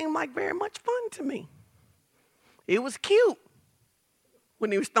doesn't seem like very much fun to me. It was cute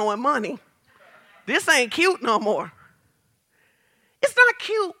when he was throwing money. This ain't cute no more. It's not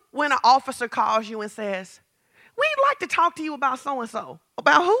cute when an officer calls you and says, we'd like to talk to you about so-and-so.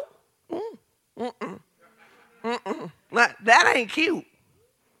 About who? That ain't cute.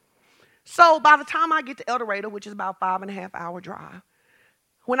 So by the time I get to El Dorado, which is about 5.5 hour drive,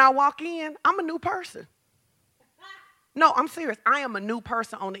 when I walk in, I'm a new person. No, I'm serious. I am a new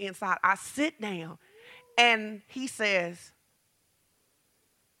person on the inside. I sit down and he says,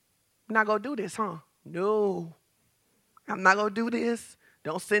 I'm not going to do this, huh? No, I'm not going to do this.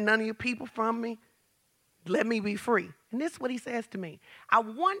 Don't send none of your people from me. Let me be free. And this is what he says to me. I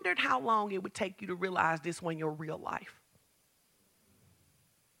wondered how long it would take you to realize this was your real life.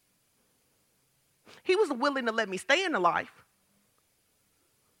 He was willing to let me stay in the life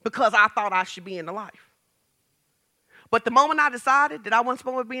because I thought I should be in the life. But the moment I decided that I wasn't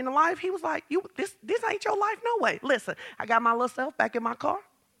supposed to be in the life, he was like, this ain't your life, no way. Listen, I got my little self back in my car.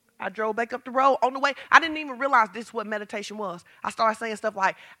 I drove back up the road. On the way, I didn't even realize this is what meditation was. I started saying stuff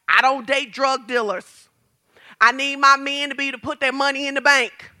like, I don't date drug dealers. I need my men to put their money in the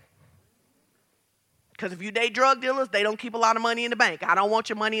bank. Because if you date drug dealers, they don't keep a lot of money in the bank. I don't want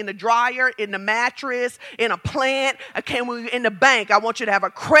your money in the dryer, in the mattress, in a plant. In the bank. I want you to have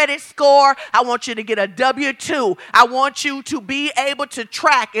a credit score. I want you to get a W-2. I want you to be able to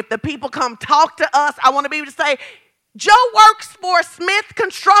track. If the people come talk to us, I want to be able to say, Joe works for Smith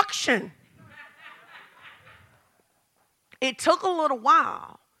Construction. It took a little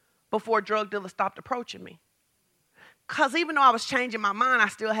while before drug dealers stopped approaching me. Because even though I was changing my mind, I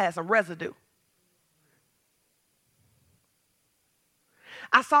still had some residue.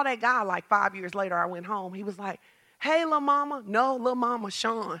 I saw that guy like 5 years later. I went home. He was like, hey, little mama. No, little mama,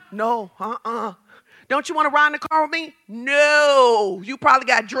 Sean. No, Don't you want to ride in the car with me? No. You probably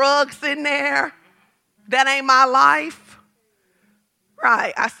got drugs in there. That ain't my life.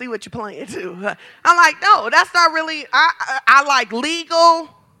 Right, I see what you're playing too. I'm like, no, that's not really, I like legal.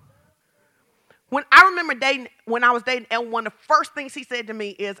 When I was dating, and one of the first things he said to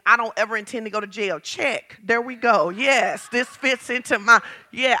me is, I don't ever intend to go to jail. Check. There we go. Yes, this fits into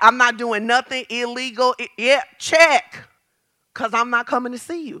I'm not doing nothing illegal. Check. Because I'm not coming to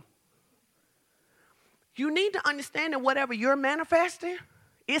see you. You need to understand that whatever you're manifesting,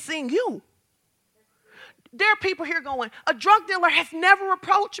 it's in you. There are people here going, a drug dealer has never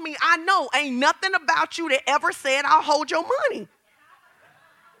approached me. I know. Ain't nothing about you that ever said I'll hold your money.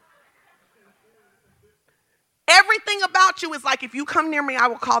 Everything about you is like, if you come near me, I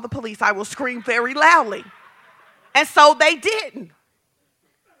will call the police. I will scream very loudly. And so they didn't.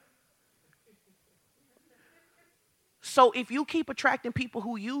 So if you keep attracting people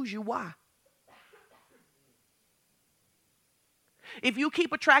who use you, why? If you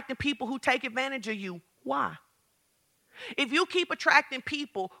keep attracting people who take advantage of you, why? If you keep attracting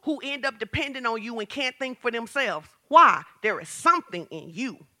people who end up depending on you and can't think for themselves, why? There is something in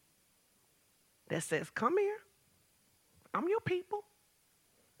you that says, come here. I'm your people.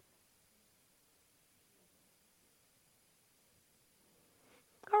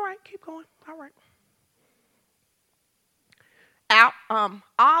 All right, keep going. All right.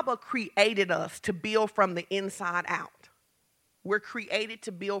 Abba created us to build from the inside out. We're created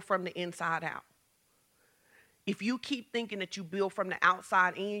to build from the inside out. If you keep thinking that you build from the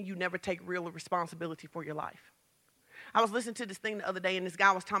outside in, you never take real responsibility for your life. I was listening to this thing the other day, and this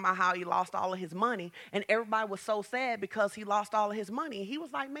guy was talking about how he lost all of his money, and everybody was so sad because he lost all of his money. And he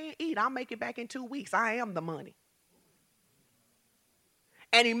was like, man, I'll make it back in 2 weeks. I am the money.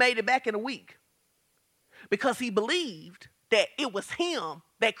 And he made it back in a week because he believed that it was him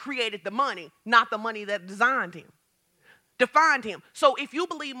that created the money, not the money that defined him. So if you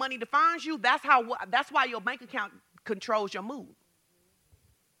believe money defines you, that's why your bank account controls your mood.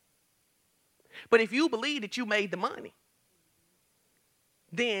 But if you believe that you made the money,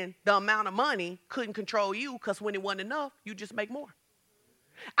 then the amount of money couldn't control you, because when it wasn't enough, you just make more.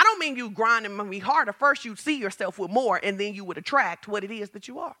 I don't mean you grind and be harder. First, you see yourself with more, and then you would attract what it is that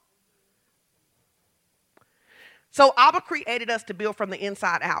you are. So Abba created us to build from the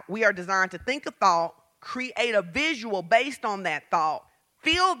inside out. We are designed to think a thought, create a visual based on that thought,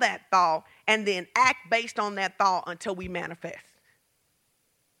 feel that thought, and then act based on that thought until we manifest.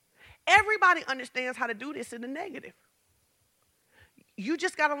 Everybody understands how to do this in the negative. You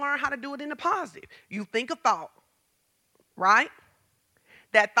just got to learn how to do it in the positive. You think a thought, right?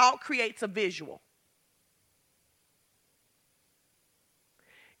 That thought creates a visual.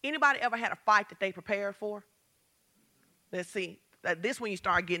 Anybody ever had a fight that they prepared for? Let's see. This when you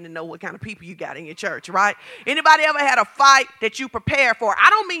start getting to know what kind of people you got in your church, right? Anybody ever had a fight that you prepared for? I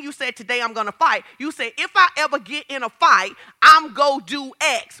don't mean you said, today I'm going to fight. You said, if I ever get in a fight, I'm going to do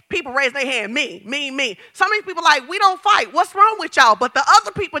X. People raise their hand, me. Some of these people like, we don't fight. What's wrong with y'all? But the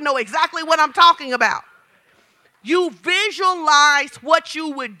other people know exactly what I'm talking about. You visualize what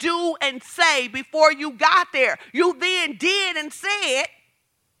you would do and say before you got there. You then did and said.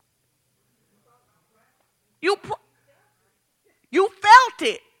 You felt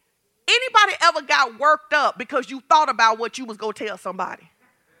it. Anybody ever got worked up because you thought about what you was going to tell somebody?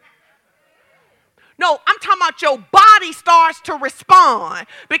 No, I'm talking about your body starts to respond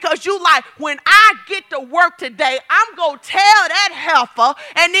because you like, when I get to work today, I'm going to tell that heifer,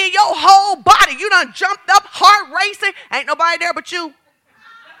 and then your whole body, you done jumped up, heart racing. Ain't nobody there but you.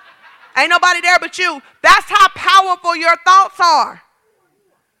 Ain't nobody there but you. That's how powerful your thoughts are.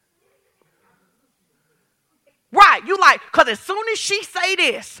 Right, you like, because as soon as she say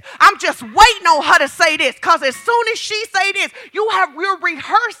this, I'm just waiting on her to say this, because as soon as she say this, you're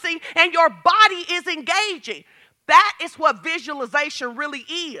rehearsing and your body is engaging. That is what visualization really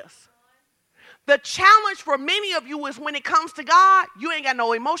is. The challenge for many of you is when it comes to God, you ain't got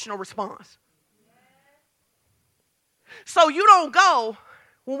no emotional response. So you don't go,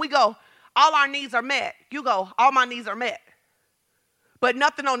 when we go, all our needs are met. You go, all my needs are met. But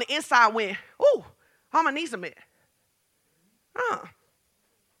nothing on the inside went, ooh, all my needs are met.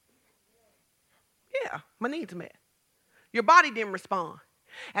 Yeah, my needs are met. Your body didn't respond.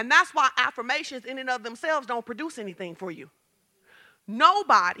 And that's why affirmations in and of themselves don't produce anything for you.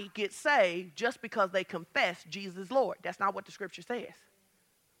 Nobody gets saved just because they confess Jesus Lord. That's not what the scripture says.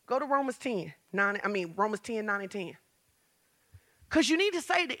 Go to Romans 10, 9 and 10. Because you need to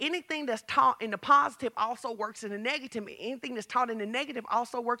say that anything that's taught in the positive also works in the negative. And anything that's taught in the negative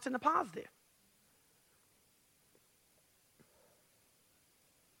also works in the positive.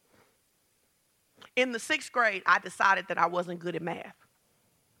 In the 6th grade, I decided that I wasn't good at math.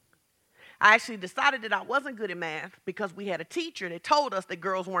 I actually decided that I wasn't good at math because we had a teacher that told us that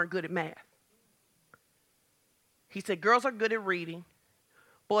girls weren't good at math. He said, girls are good at reading,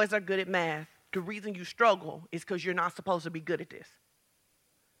 boys are good at math. The reason you struggle is because you're not supposed to be good at this.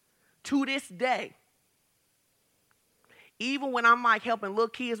 To this day, even when I'm like helping little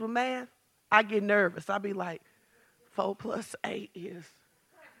kids with math, I get nervous. I be like, 4 + 8 is.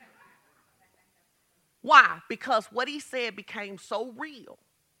 Why? Because what he said became so real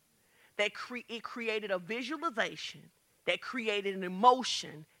that it created a visualization, that created an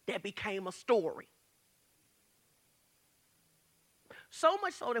emotion, that became a story. So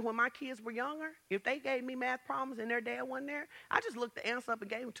much so that when my kids were younger, if they gave me math problems and their dad wasn't there, I just looked the answer up and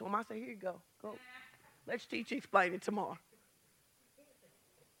gave it to them. I said, here you go. Go. Let your teacher explain it tomorrow.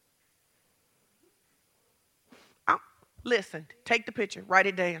 Listen, take the picture, write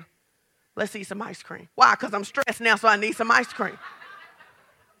it down. Let's eat some ice cream. Why? Because I'm stressed now, so I need some ice cream.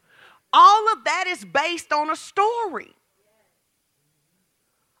 All of that is based on a story.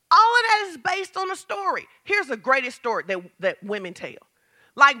 All of that is based on a story. Here's the greatest story that women tell.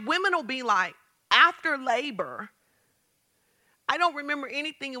 Like, women will be like, after labor, I don't remember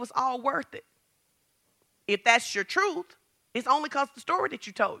anything. It was all worth it. If that's your truth, it's only because of the story that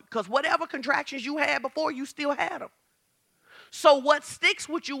you told. Because whatever contractions you had before, you still had them. So what sticks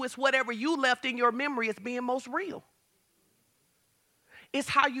with you is whatever you left in your memory as being most real. It's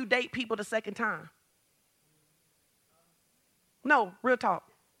how you date people the second time. No, real talk.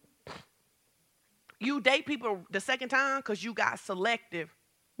 You date people the second time because you got selective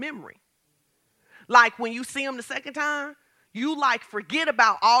memory. Like when you see them the second time, you like forget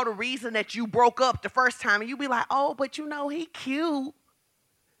about all the reason that you broke up the first time. And you be like, oh, but you know, he cute.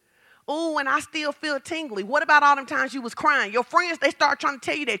 Oh, and I still feel tingly. What about all them times you was crying? Your friends, they start trying to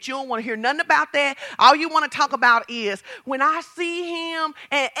tell you that you don't want to hear nothing about that. All you want to talk about is when I see him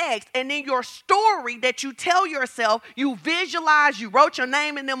and X. And then your story that you tell yourself, you visualize, you wrote your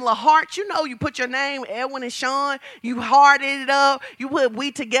name in them little hearts. You know, you put your name, Edwin and Sean. You hearted it up. You put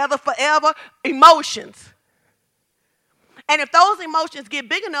we together forever. Emotions. And if those emotions get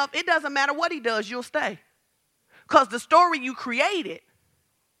big enough, it doesn't matter what he does, you'll stay. Because the story you created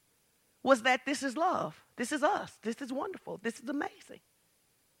was that this is love. This is us. This is wonderful. This is amazing.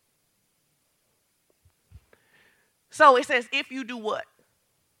 So it says, if you do what?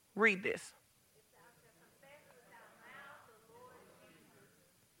 Read this.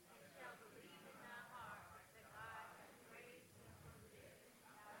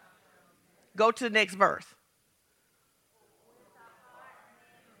 Go to the next verse.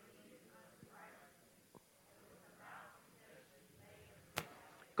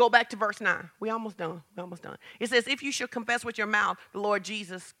 Go back to verse 9. We're almost done. It says, if you should confess with your mouth the Lord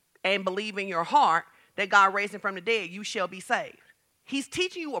Jesus and believe in your heart that God raised him from the dead, you shall be saved. He's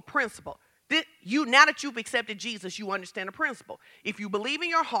teaching you a principle. Now that you've accepted Jesus, you understand a principle. If you believe in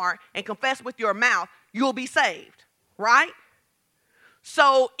your heart and confess with your mouth, you'll be saved, right?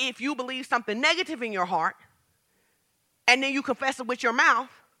 So if you believe something negative in your heart and then you confess it with your mouth,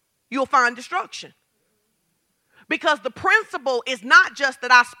 you'll find destruction. Because the principle is not just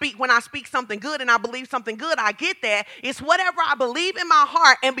that when I speak something good and I believe something good, I get that. It's whatever I believe in my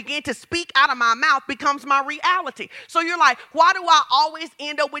heart and begin to speak out of my mouth becomes my reality. So you're like, why do I always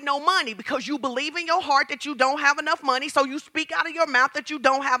end up with no money? Because you believe in your heart that you don't have enough money, so you speak out of your mouth that you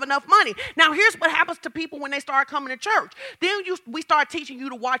don't have enough money. Now here's what happens to people when they start coming to church. Then we start teaching you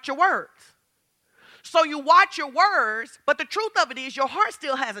to watch your words. So you watch your words, but the truth of it is your heart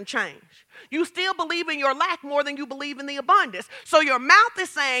still hasn't changed. You still believe in your lack more than you believe in the abundance. So your mouth is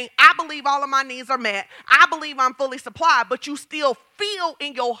saying, I believe all of my needs are met. I believe I'm fully supplied, but you still feel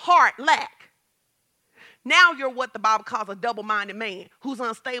in your heart lack. Now you're what the Bible calls a double-minded man who's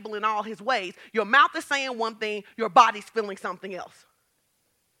unstable in all his ways. Your mouth is saying one thing, your body's feeling something else.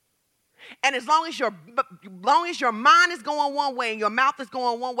 And as long as your mind is going one way and your mouth is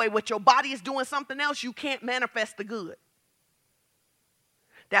going one way, but your body is doing something else, you can't manifest the good.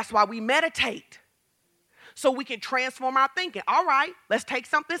 That's why we meditate, so we can transform our thinking. All right, let's take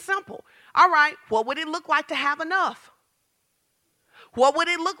something simple. All right, what would it look like to have enough? What would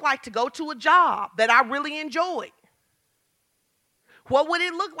it look like to go to a job that I really enjoyed? What would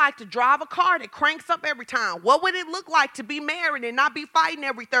it look like to drive a car that cranks up every time? What would it look like to be married and not be fighting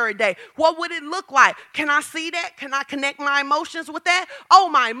every third day? What would it look like? Can I see that? Can I connect my emotions with that? Oh,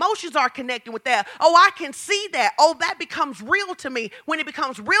 my emotions are connected with that. Oh, I can see that. Oh, that becomes real to me. When it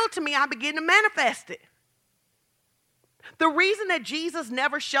becomes real to me, I begin to manifest it. The reason that Jesus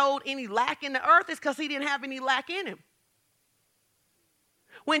never showed any lack in the earth is because he didn't have any lack in him.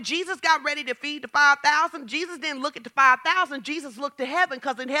 When Jesus got ready to feed the 5,000, Jesus didn't look at the 5,000. Jesus looked to heaven,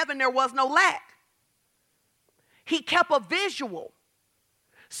 because in heaven there was no lack. He kept a visual.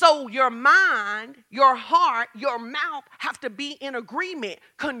 So your mind, your heart, your mouth have to be in agreement,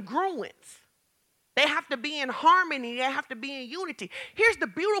 congruence. They have to be in harmony. They have to be in unity. Here's the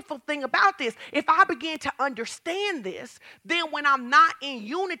beautiful thing about this. If I begin to understand this, then when I'm not in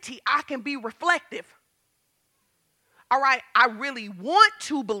unity, I can be reflective. All right, I really want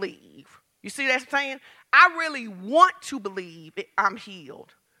to believe. You see what I'm saying? I really want to believe I'm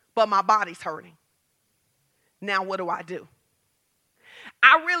healed, but my body's hurting. Now what do?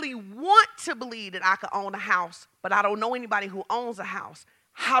 I really want to believe that I could own a house, but I don't know anybody who owns a house.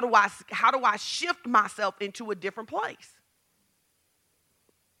 How do I shift myself into a different place?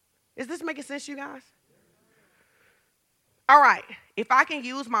 Is this making sense, you guys? All right, if I can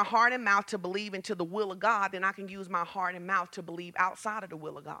use my heart and mouth to believe into the will of God, then I can use my heart and mouth to believe outside of the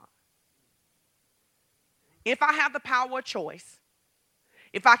will of God. If I have the power of choice,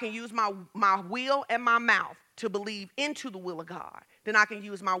 if I can use my will and my mouth to believe into the will of God, then I can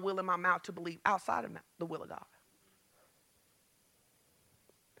use my will and my mouth to believe outside of the will of God.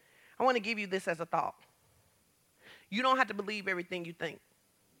 I want to give you this as a thought. You don't have to believe everything you think.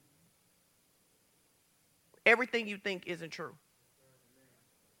 Everything you think isn't true.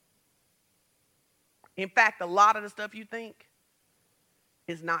 In fact, a lot of the stuff you think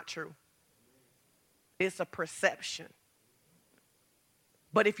is not true. It's a perception.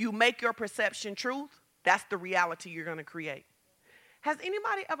 But if you make your perception truth, that's the reality you're going to create. Has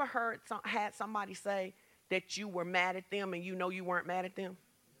anybody ever had somebody say that you were mad at them and you know you weren't mad at them?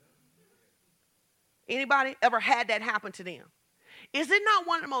 Anybody ever had that happen to them? Is it not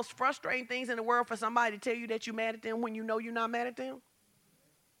one of the most frustrating things in the world for somebody to tell you that you're mad at them when you know you're not mad at them?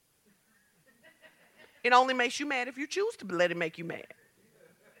 It only makes you mad if you choose to let it make you mad.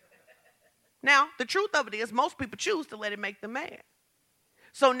 Now, the truth of it is most people choose to let it make them mad.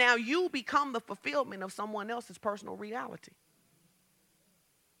 So now you become the fulfillment of someone else's personal reality.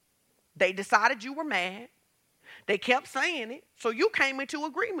 They decided you were mad. They kept saying it, so you came into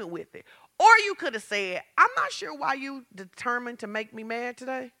agreement with it. Or you could have said, I'm not sure why you determined to make me mad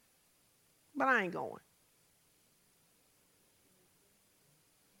today, but I ain't going.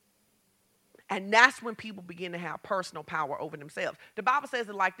 And that's when people begin to have personal power over themselves. The Bible says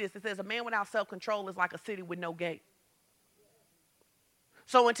it like this. It says a man without self-control is like a city with no gate.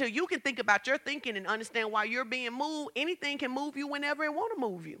 So until you can think about your thinking and understand why you're being moved, anything can move you whenever it want to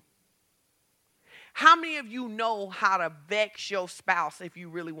move you. How many of you know how to vex your spouse if you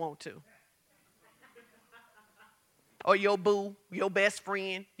really want to? Or your boo, your best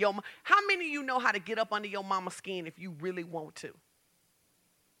friend, how many of you know how to get up under your mama's skin if you really want to?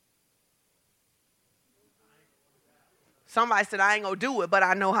 Somebody said, I ain't gonna do it, but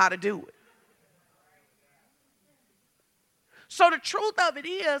I know how to do it. So the truth of it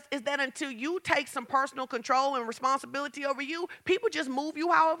is that until you take some personal control and responsibility over you, people just move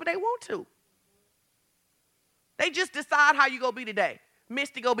you however they want to. They just decide how you gonna be today.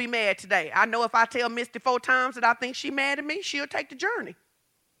 Misty gonna be mad today. I know if I tell Misty 4 times that I think she mad at me, she'll take the journey.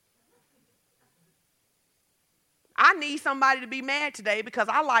 I need somebody to be mad today because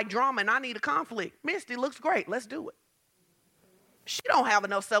I like drama and I need a conflict. Misty looks great. Let's do it. She don't have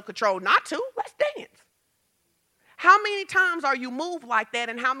enough self-control not to. Let's dance. How many times are you moved like that,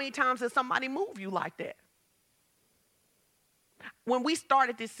 and how many times has somebody moved you like that? When we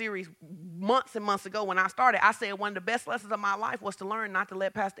started this series months and months ago, when I started, I said one of the best lessons of my life was to learn not to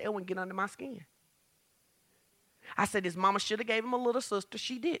let Pastor Edwin get under my skin. I said his mama should have gave him a little sister.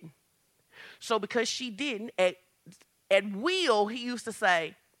 She didn't. So because she didn't, at will, he used to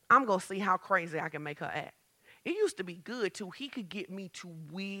say, I'm going to see how crazy I can make her act. It used to be good, too. He could get me to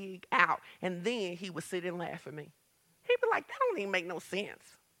wig out, and then he would sit and laugh at me. He'd be like, that don't even make no sense.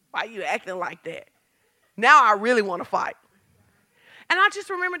 Why are you acting like that? Now I really want to fight. And I just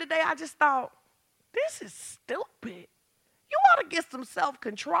remember today, I just thought, this is stupid. You ought to get some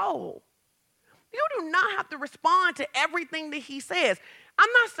self-control. You do not have to respond to everything that he says. I'm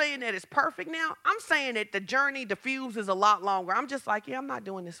not saying that it's perfect now. I'm saying that the journey, the fuse is a lot longer. I'm just like, yeah, I'm not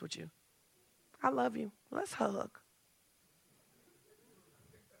doing this with you. I love you. Let's hug.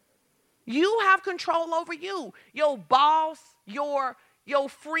 You have control over you. Your boss, your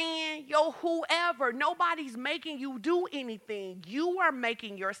friend, your whoever. Nobody's making you do anything. You are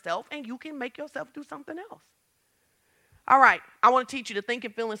making yourself, and you can make yourself do something else. All right. I want to teach you the think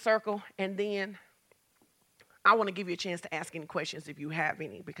and feeling circle, and then I want to give you a chance to ask any questions if you have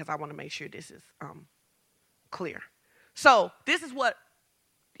any, because I want to make sure this is clear. So this is what,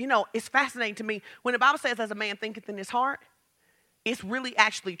 it's fascinating to me. When the Bible says, as a man thinketh in his heart, it's really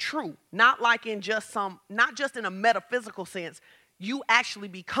actually true. Not in a metaphysical sense. You actually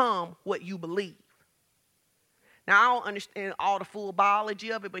become what you believe. Now, I don't understand all the full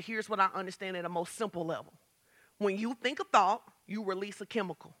biology of it, but here's what I understand at a most simple level. When you think a thought, you release a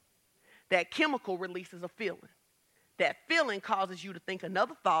chemical. That chemical releases a feeling. That feeling causes you to think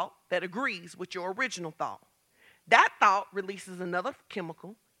another thought that agrees with your original thought. That thought releases another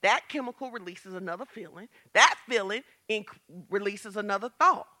chemical. That chemical releases another feeling. That feeling releases another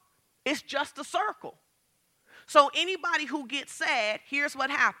thought. It's just a circle. So anybody who gets sad, here's what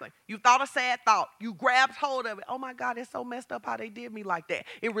happened. You thought a sad thought. You grabbed hold of it. Oh, my God, it's so messed up how they did me like that.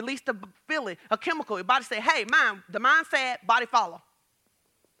 It released a feeling, a chemical. Your body said, hey, the mind sad, body follow.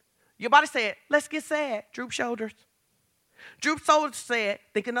 Your body said, let's get sad. Droop shoulders. Droop shoulders said,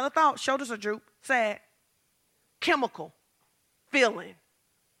 think another thought. Shoulders are droop, sad. Chemical, feeling,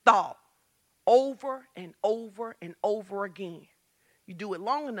 thought. Over and over and over again. You do it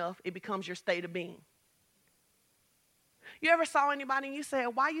long enough, it becomes your state of being. You ever saw anybody and you said,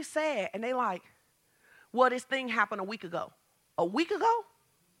 why you sad? And they like, well, this thing happened a week ago. A week ago?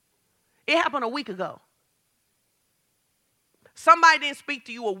 It happened a week ago. Somebody didn't speak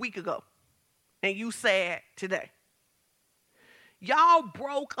to you a week ago, and you sad today. Y'all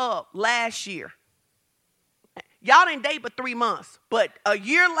broke up last year. Y'all didn't date but 3 months, but a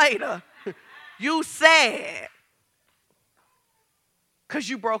year later, you sad because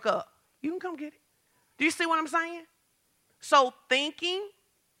you broke up. You can come get it. Do you see what I'm saying? So thinking,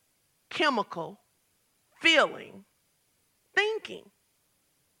 chemical, feeling, thinking.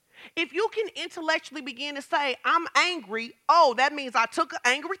 If you can intellectually begin to say, I'm angry, that means I took an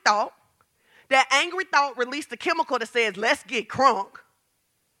angry thought. That angry thought released the chemical that says, let's get crunk.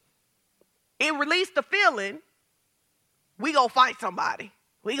 It released the feeling, we go fight somebody.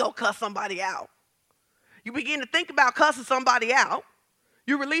 We go cuss somebody out. You begin to think about cussing somebody out.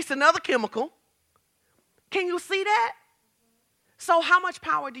 You release another chemical. Can you see that? So how much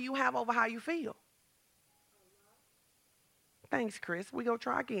power do you have over how you feel? Thanks, Chris. We're going to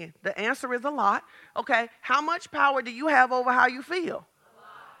try again. The answer is a lot. Okay, how much power do you have over how you feel? A lot.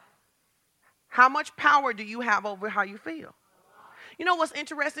 How much power do you have over how you feel? You know what's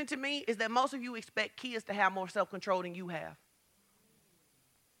interesting to me is that most of you expect kids to have more self-control than you have.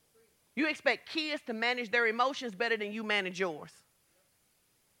 You expect kids to manage their emotions better than you manage yours.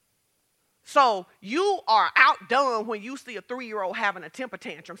 So you are outdone when you see a 3-year-old having a temper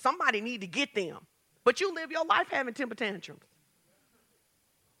tantrum. Somebody need to get them. But you live your life having temper tantrums.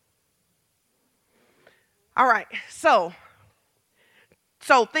 All right, so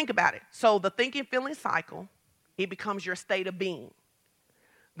think about it. So the thinking, feeling cycle, it becomes your state of being.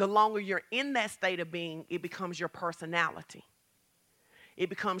 The longer you're in that state of being, it becomes your personality. It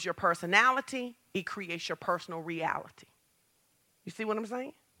becomes your personality. It creates your personal reality. You see what I'm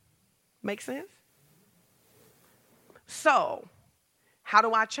saying? Make sense? So, how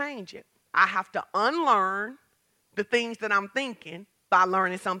do I change it? I have to unlearn the things that I'm thinking by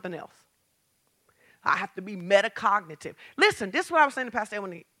learning something else. I have to be metacognitive. Listen, this is what I was saying to Pastor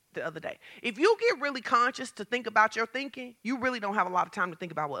Edwin the other day. If you get really conscious to think about your thinking, you really don't have a lot of time to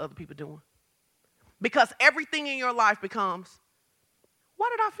think about what other people are doing. Because everything in your life becomes, why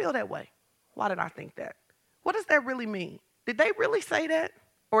did I feel that way? Why did I think that? What does that really mean? Did they really say that?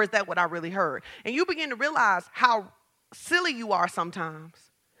 Or is that what I really heard? And you begin to realize how silly you are sometimes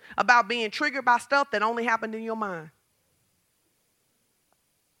about being triggered by stuff that only happened in your mind.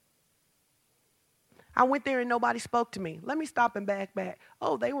 I went there and nobody spoke to me. Let me stop and back.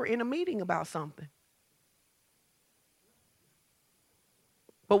 Oh, they were in a meeting about something.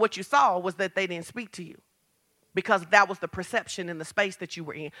 But what you saw was that they didn't speak to you because that was the perception in the space that you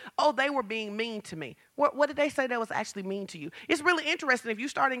were in. Oh, they were being mean to me. What did they say that was actually mean to you? It's really interesting. If you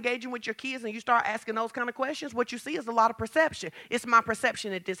start engaging with your kids and you start asking those kind of questions, what you see is a lot of perception. It's my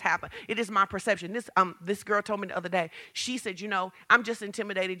perception that this happened. It is my perception. This girl told me the other day, she said, I'm just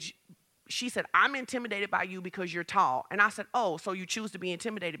intimidated. She said, I'm intimidated by you because you're tall. And I said, oh, so you choose to be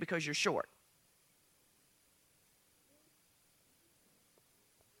intimidated because you're short.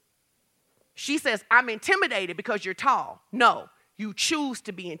 She says, I'm intimidated because you're tall. No, you choose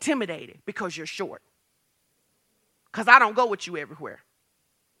to be intimidated because you're short. Because I don't go with you everywhere.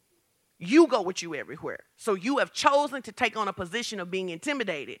 You go with you everywhere. So you have chosen to take on a position of being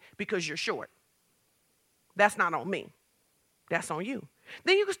intimidated because you're short. That's not on me. That's on you.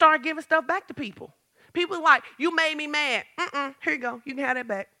 Then you can start giving stuff back to people. People are like, you made me mad. Here you go. You can have that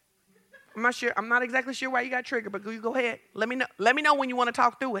back. I'm not exactly sure why you got triggered, but you go ahead. Let me know when you want to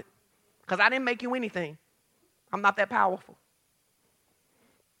talk through it. Because I didn't make you anything. I'm not that powerful.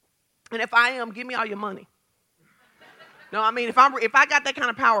 And if I am, give me all your money. No, I mean, if I got that kind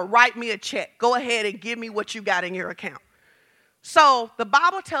of power, write me a check. Go ahead and give me what you got in your account. So the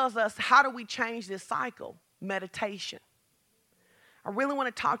Bible tells us, how do we change this cycle? Meditation. I really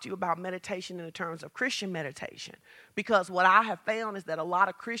want to talk to you about meditation in the terms of Christian meditation. Because what I have found is that a lot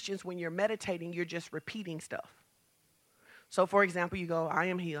of Christians, when you're meditating, you're just repeating stuff. So, for example, you go, I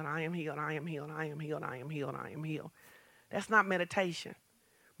am healed, I am healed, I am healed, I am healed, I am healed, I am healed. That's not meditation.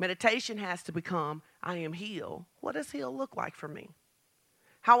 Meditation has to become, I am healed. What does healed look like for me?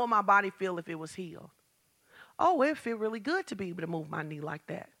 How would my body feel if it was healed? Oh, it would feel really good to be able to move my knee like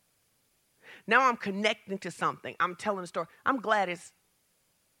that. Now I'm connecting to something. I'm telling a story. I'm glad it's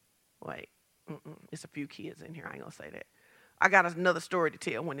a few kids in here. I ain't going to say that. I got another story to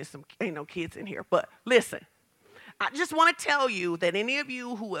tell when ain't no kids in here. But listen. I just want to tell you that any of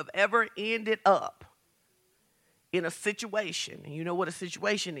you who have ever ended up in a situation, and you know what a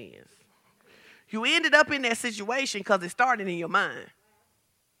situation is, you ended up in that situation because it started in your mind.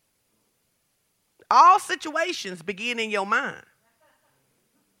 All situations begin in your mind.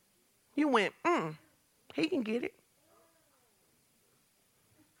 You went, he can get it.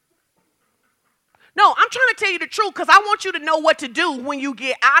 No, I'm trying to tell you the truth because I want you to know what to do when you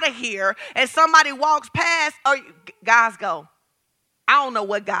get out of here and somebody walks past, or guys go, I don't know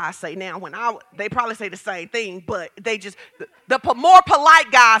what guys say now. They probably say the same thing, but they just, the more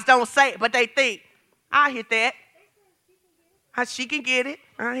polite guys don't say it, but they think, I hit that. She can get it.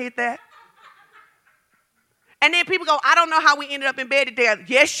 I hit that. And then people go, I don't know how we ended up in bed today.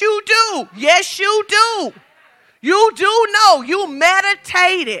 Yes, you do. Yes, you do. You do know. You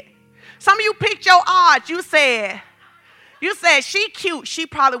meditated. Some of you picked your odds. You said, she cute. She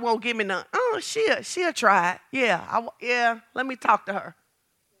probably won't give me none. Oh, she'll try it. Yeah, let me talk to her.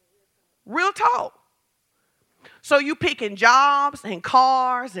 Real talk. So you picking jobs and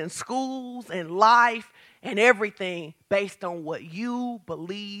cars and schools and life and everything based on what you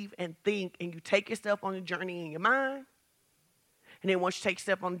believe and think, and you take yourself on a journey in your mind. And then once you take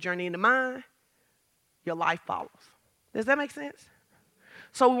yourself on a journey in the mind, your life follows. Does that make sense?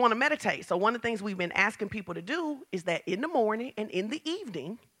 So we want to meditate. So one of the things we've been asking people to do is that in the morning and in the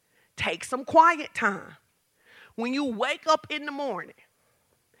evening, take some quiet time. When you wake up in the morning,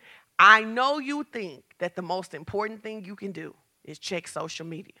 I know you think that the most important thing you can do is check social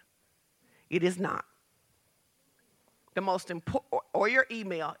media. It is not. The most important, or your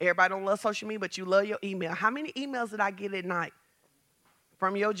email. Everybody don't love social media, but you love your email. How many emails did I get at night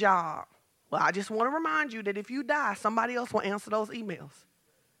from your job? Well, I just want to remind you that if you die, somebody else will answer those emails.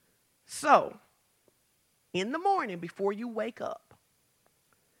 So, in the morning, before you wake up,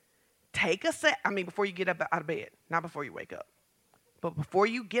 before you get up out of bed, not before you wake up, but before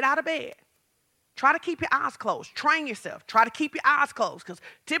you get out of bed, try to keep your eyes closed. Train yourself. Try to keep your eyes closed, because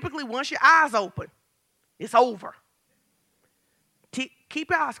typically once your eyes open, it's over. Keep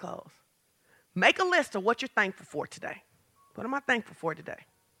your eyes closed. Make a list of what you're thankful for today. What am I thankful for today?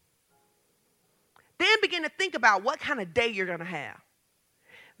 Then begin to think about what kind of day you're going to have.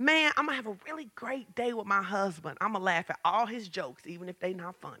 Man, I'm going to have a really great day with my husband. I'm going to laugh at all his jokes, even if they're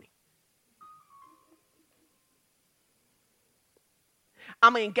not funny.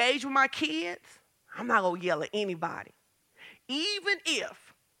 I'm going to engage with my kids. I'm not going to yell at anybody. Even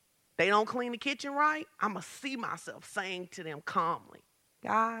if they don't clean the kitchen right, I'm going to see myself saying to them calmly,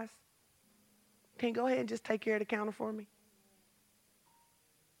 guys, can you go ahead and just take care of the counter for me?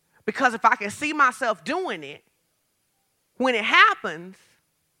 Because if I can see myself doing it, when it happens,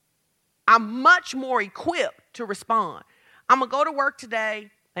 I'm much more equipped to respond. I'm going to go to work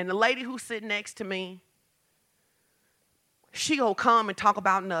today, and the lady who's sitting next to me, she going to come and talk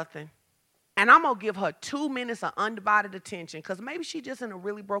about nothing. And I'm going to give her 2 minutes of undivided attention because maybe she's just in a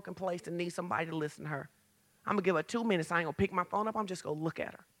really broken place and needs somebody to listen to her. I'm going to give her 2 minutes. I ain't going to pick my phone up. I'm just going to look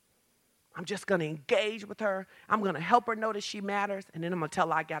at her. I'm just going to engage with her. I'm going to help her know that she matters, and then I'm going to tell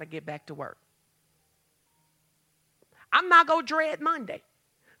her I got to get back to work. I'm not going to dread Monday.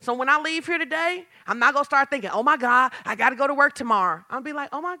 So when I leave here today, I'm not going to start thinking, oh, my God, I got to go to work tomorrow. I'll be like,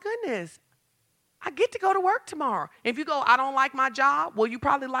 oh, my goodness, I get to go to work tomorrow. If you go, I don't like my job, well, you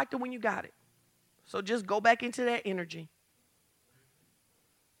probably liked it when you got it. So just go back into that energy.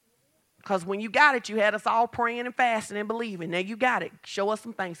 Because when you got it, you had us all praying and fasting and believing. Now you got it. Show us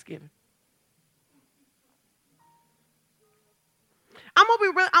some Thanksgiving. I'm going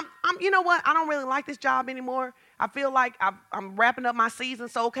to be real. You know what? I don't really like this job anymore. I feel like I'm wrapping up my season.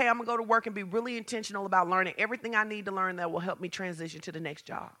 So, okay, I'm going to go to work and be really intentional about learning everything I need to learn that will help me transition to the next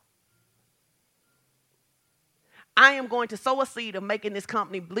job. I am going to sow a seed of making this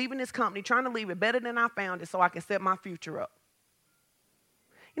company, leaving this company, trying to leave it better than I found it so I can set my future up.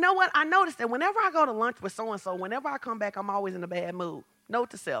 You know what? I noticed that whenever I go to lunch with so-and-so, whenever I come back, I'm always in a bad mood.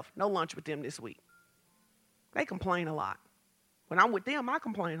 Note to self, no lunch with them this week. They complain a lot. When I'm with them, I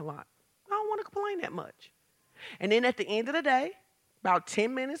complain a lot. I don't want to complain that much. And then at the end of the day, about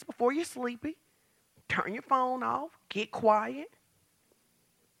 10 minutes before you're sleepy, turn your phone off, get quiet,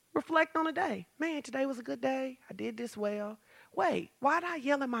 reflect on the day. Man, today was a good day. I did this well. Wait, why did I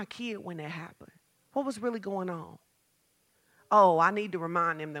yell at my kid when that happened? What was really going on? Oh, I need to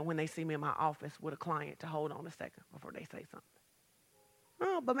remind them that when they see me in my office with a client to hold on a second before they say something.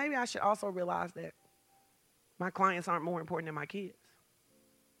 Oh, but maybe I should also realize that my clients aren't more important than my kids.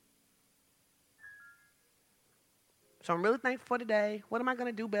 So I'm really thankful for today. What am I going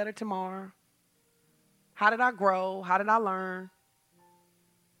to do better tomorrow? How did I grow? How did I learn?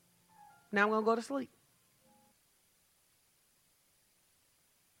 Now I'm going to go to sleep.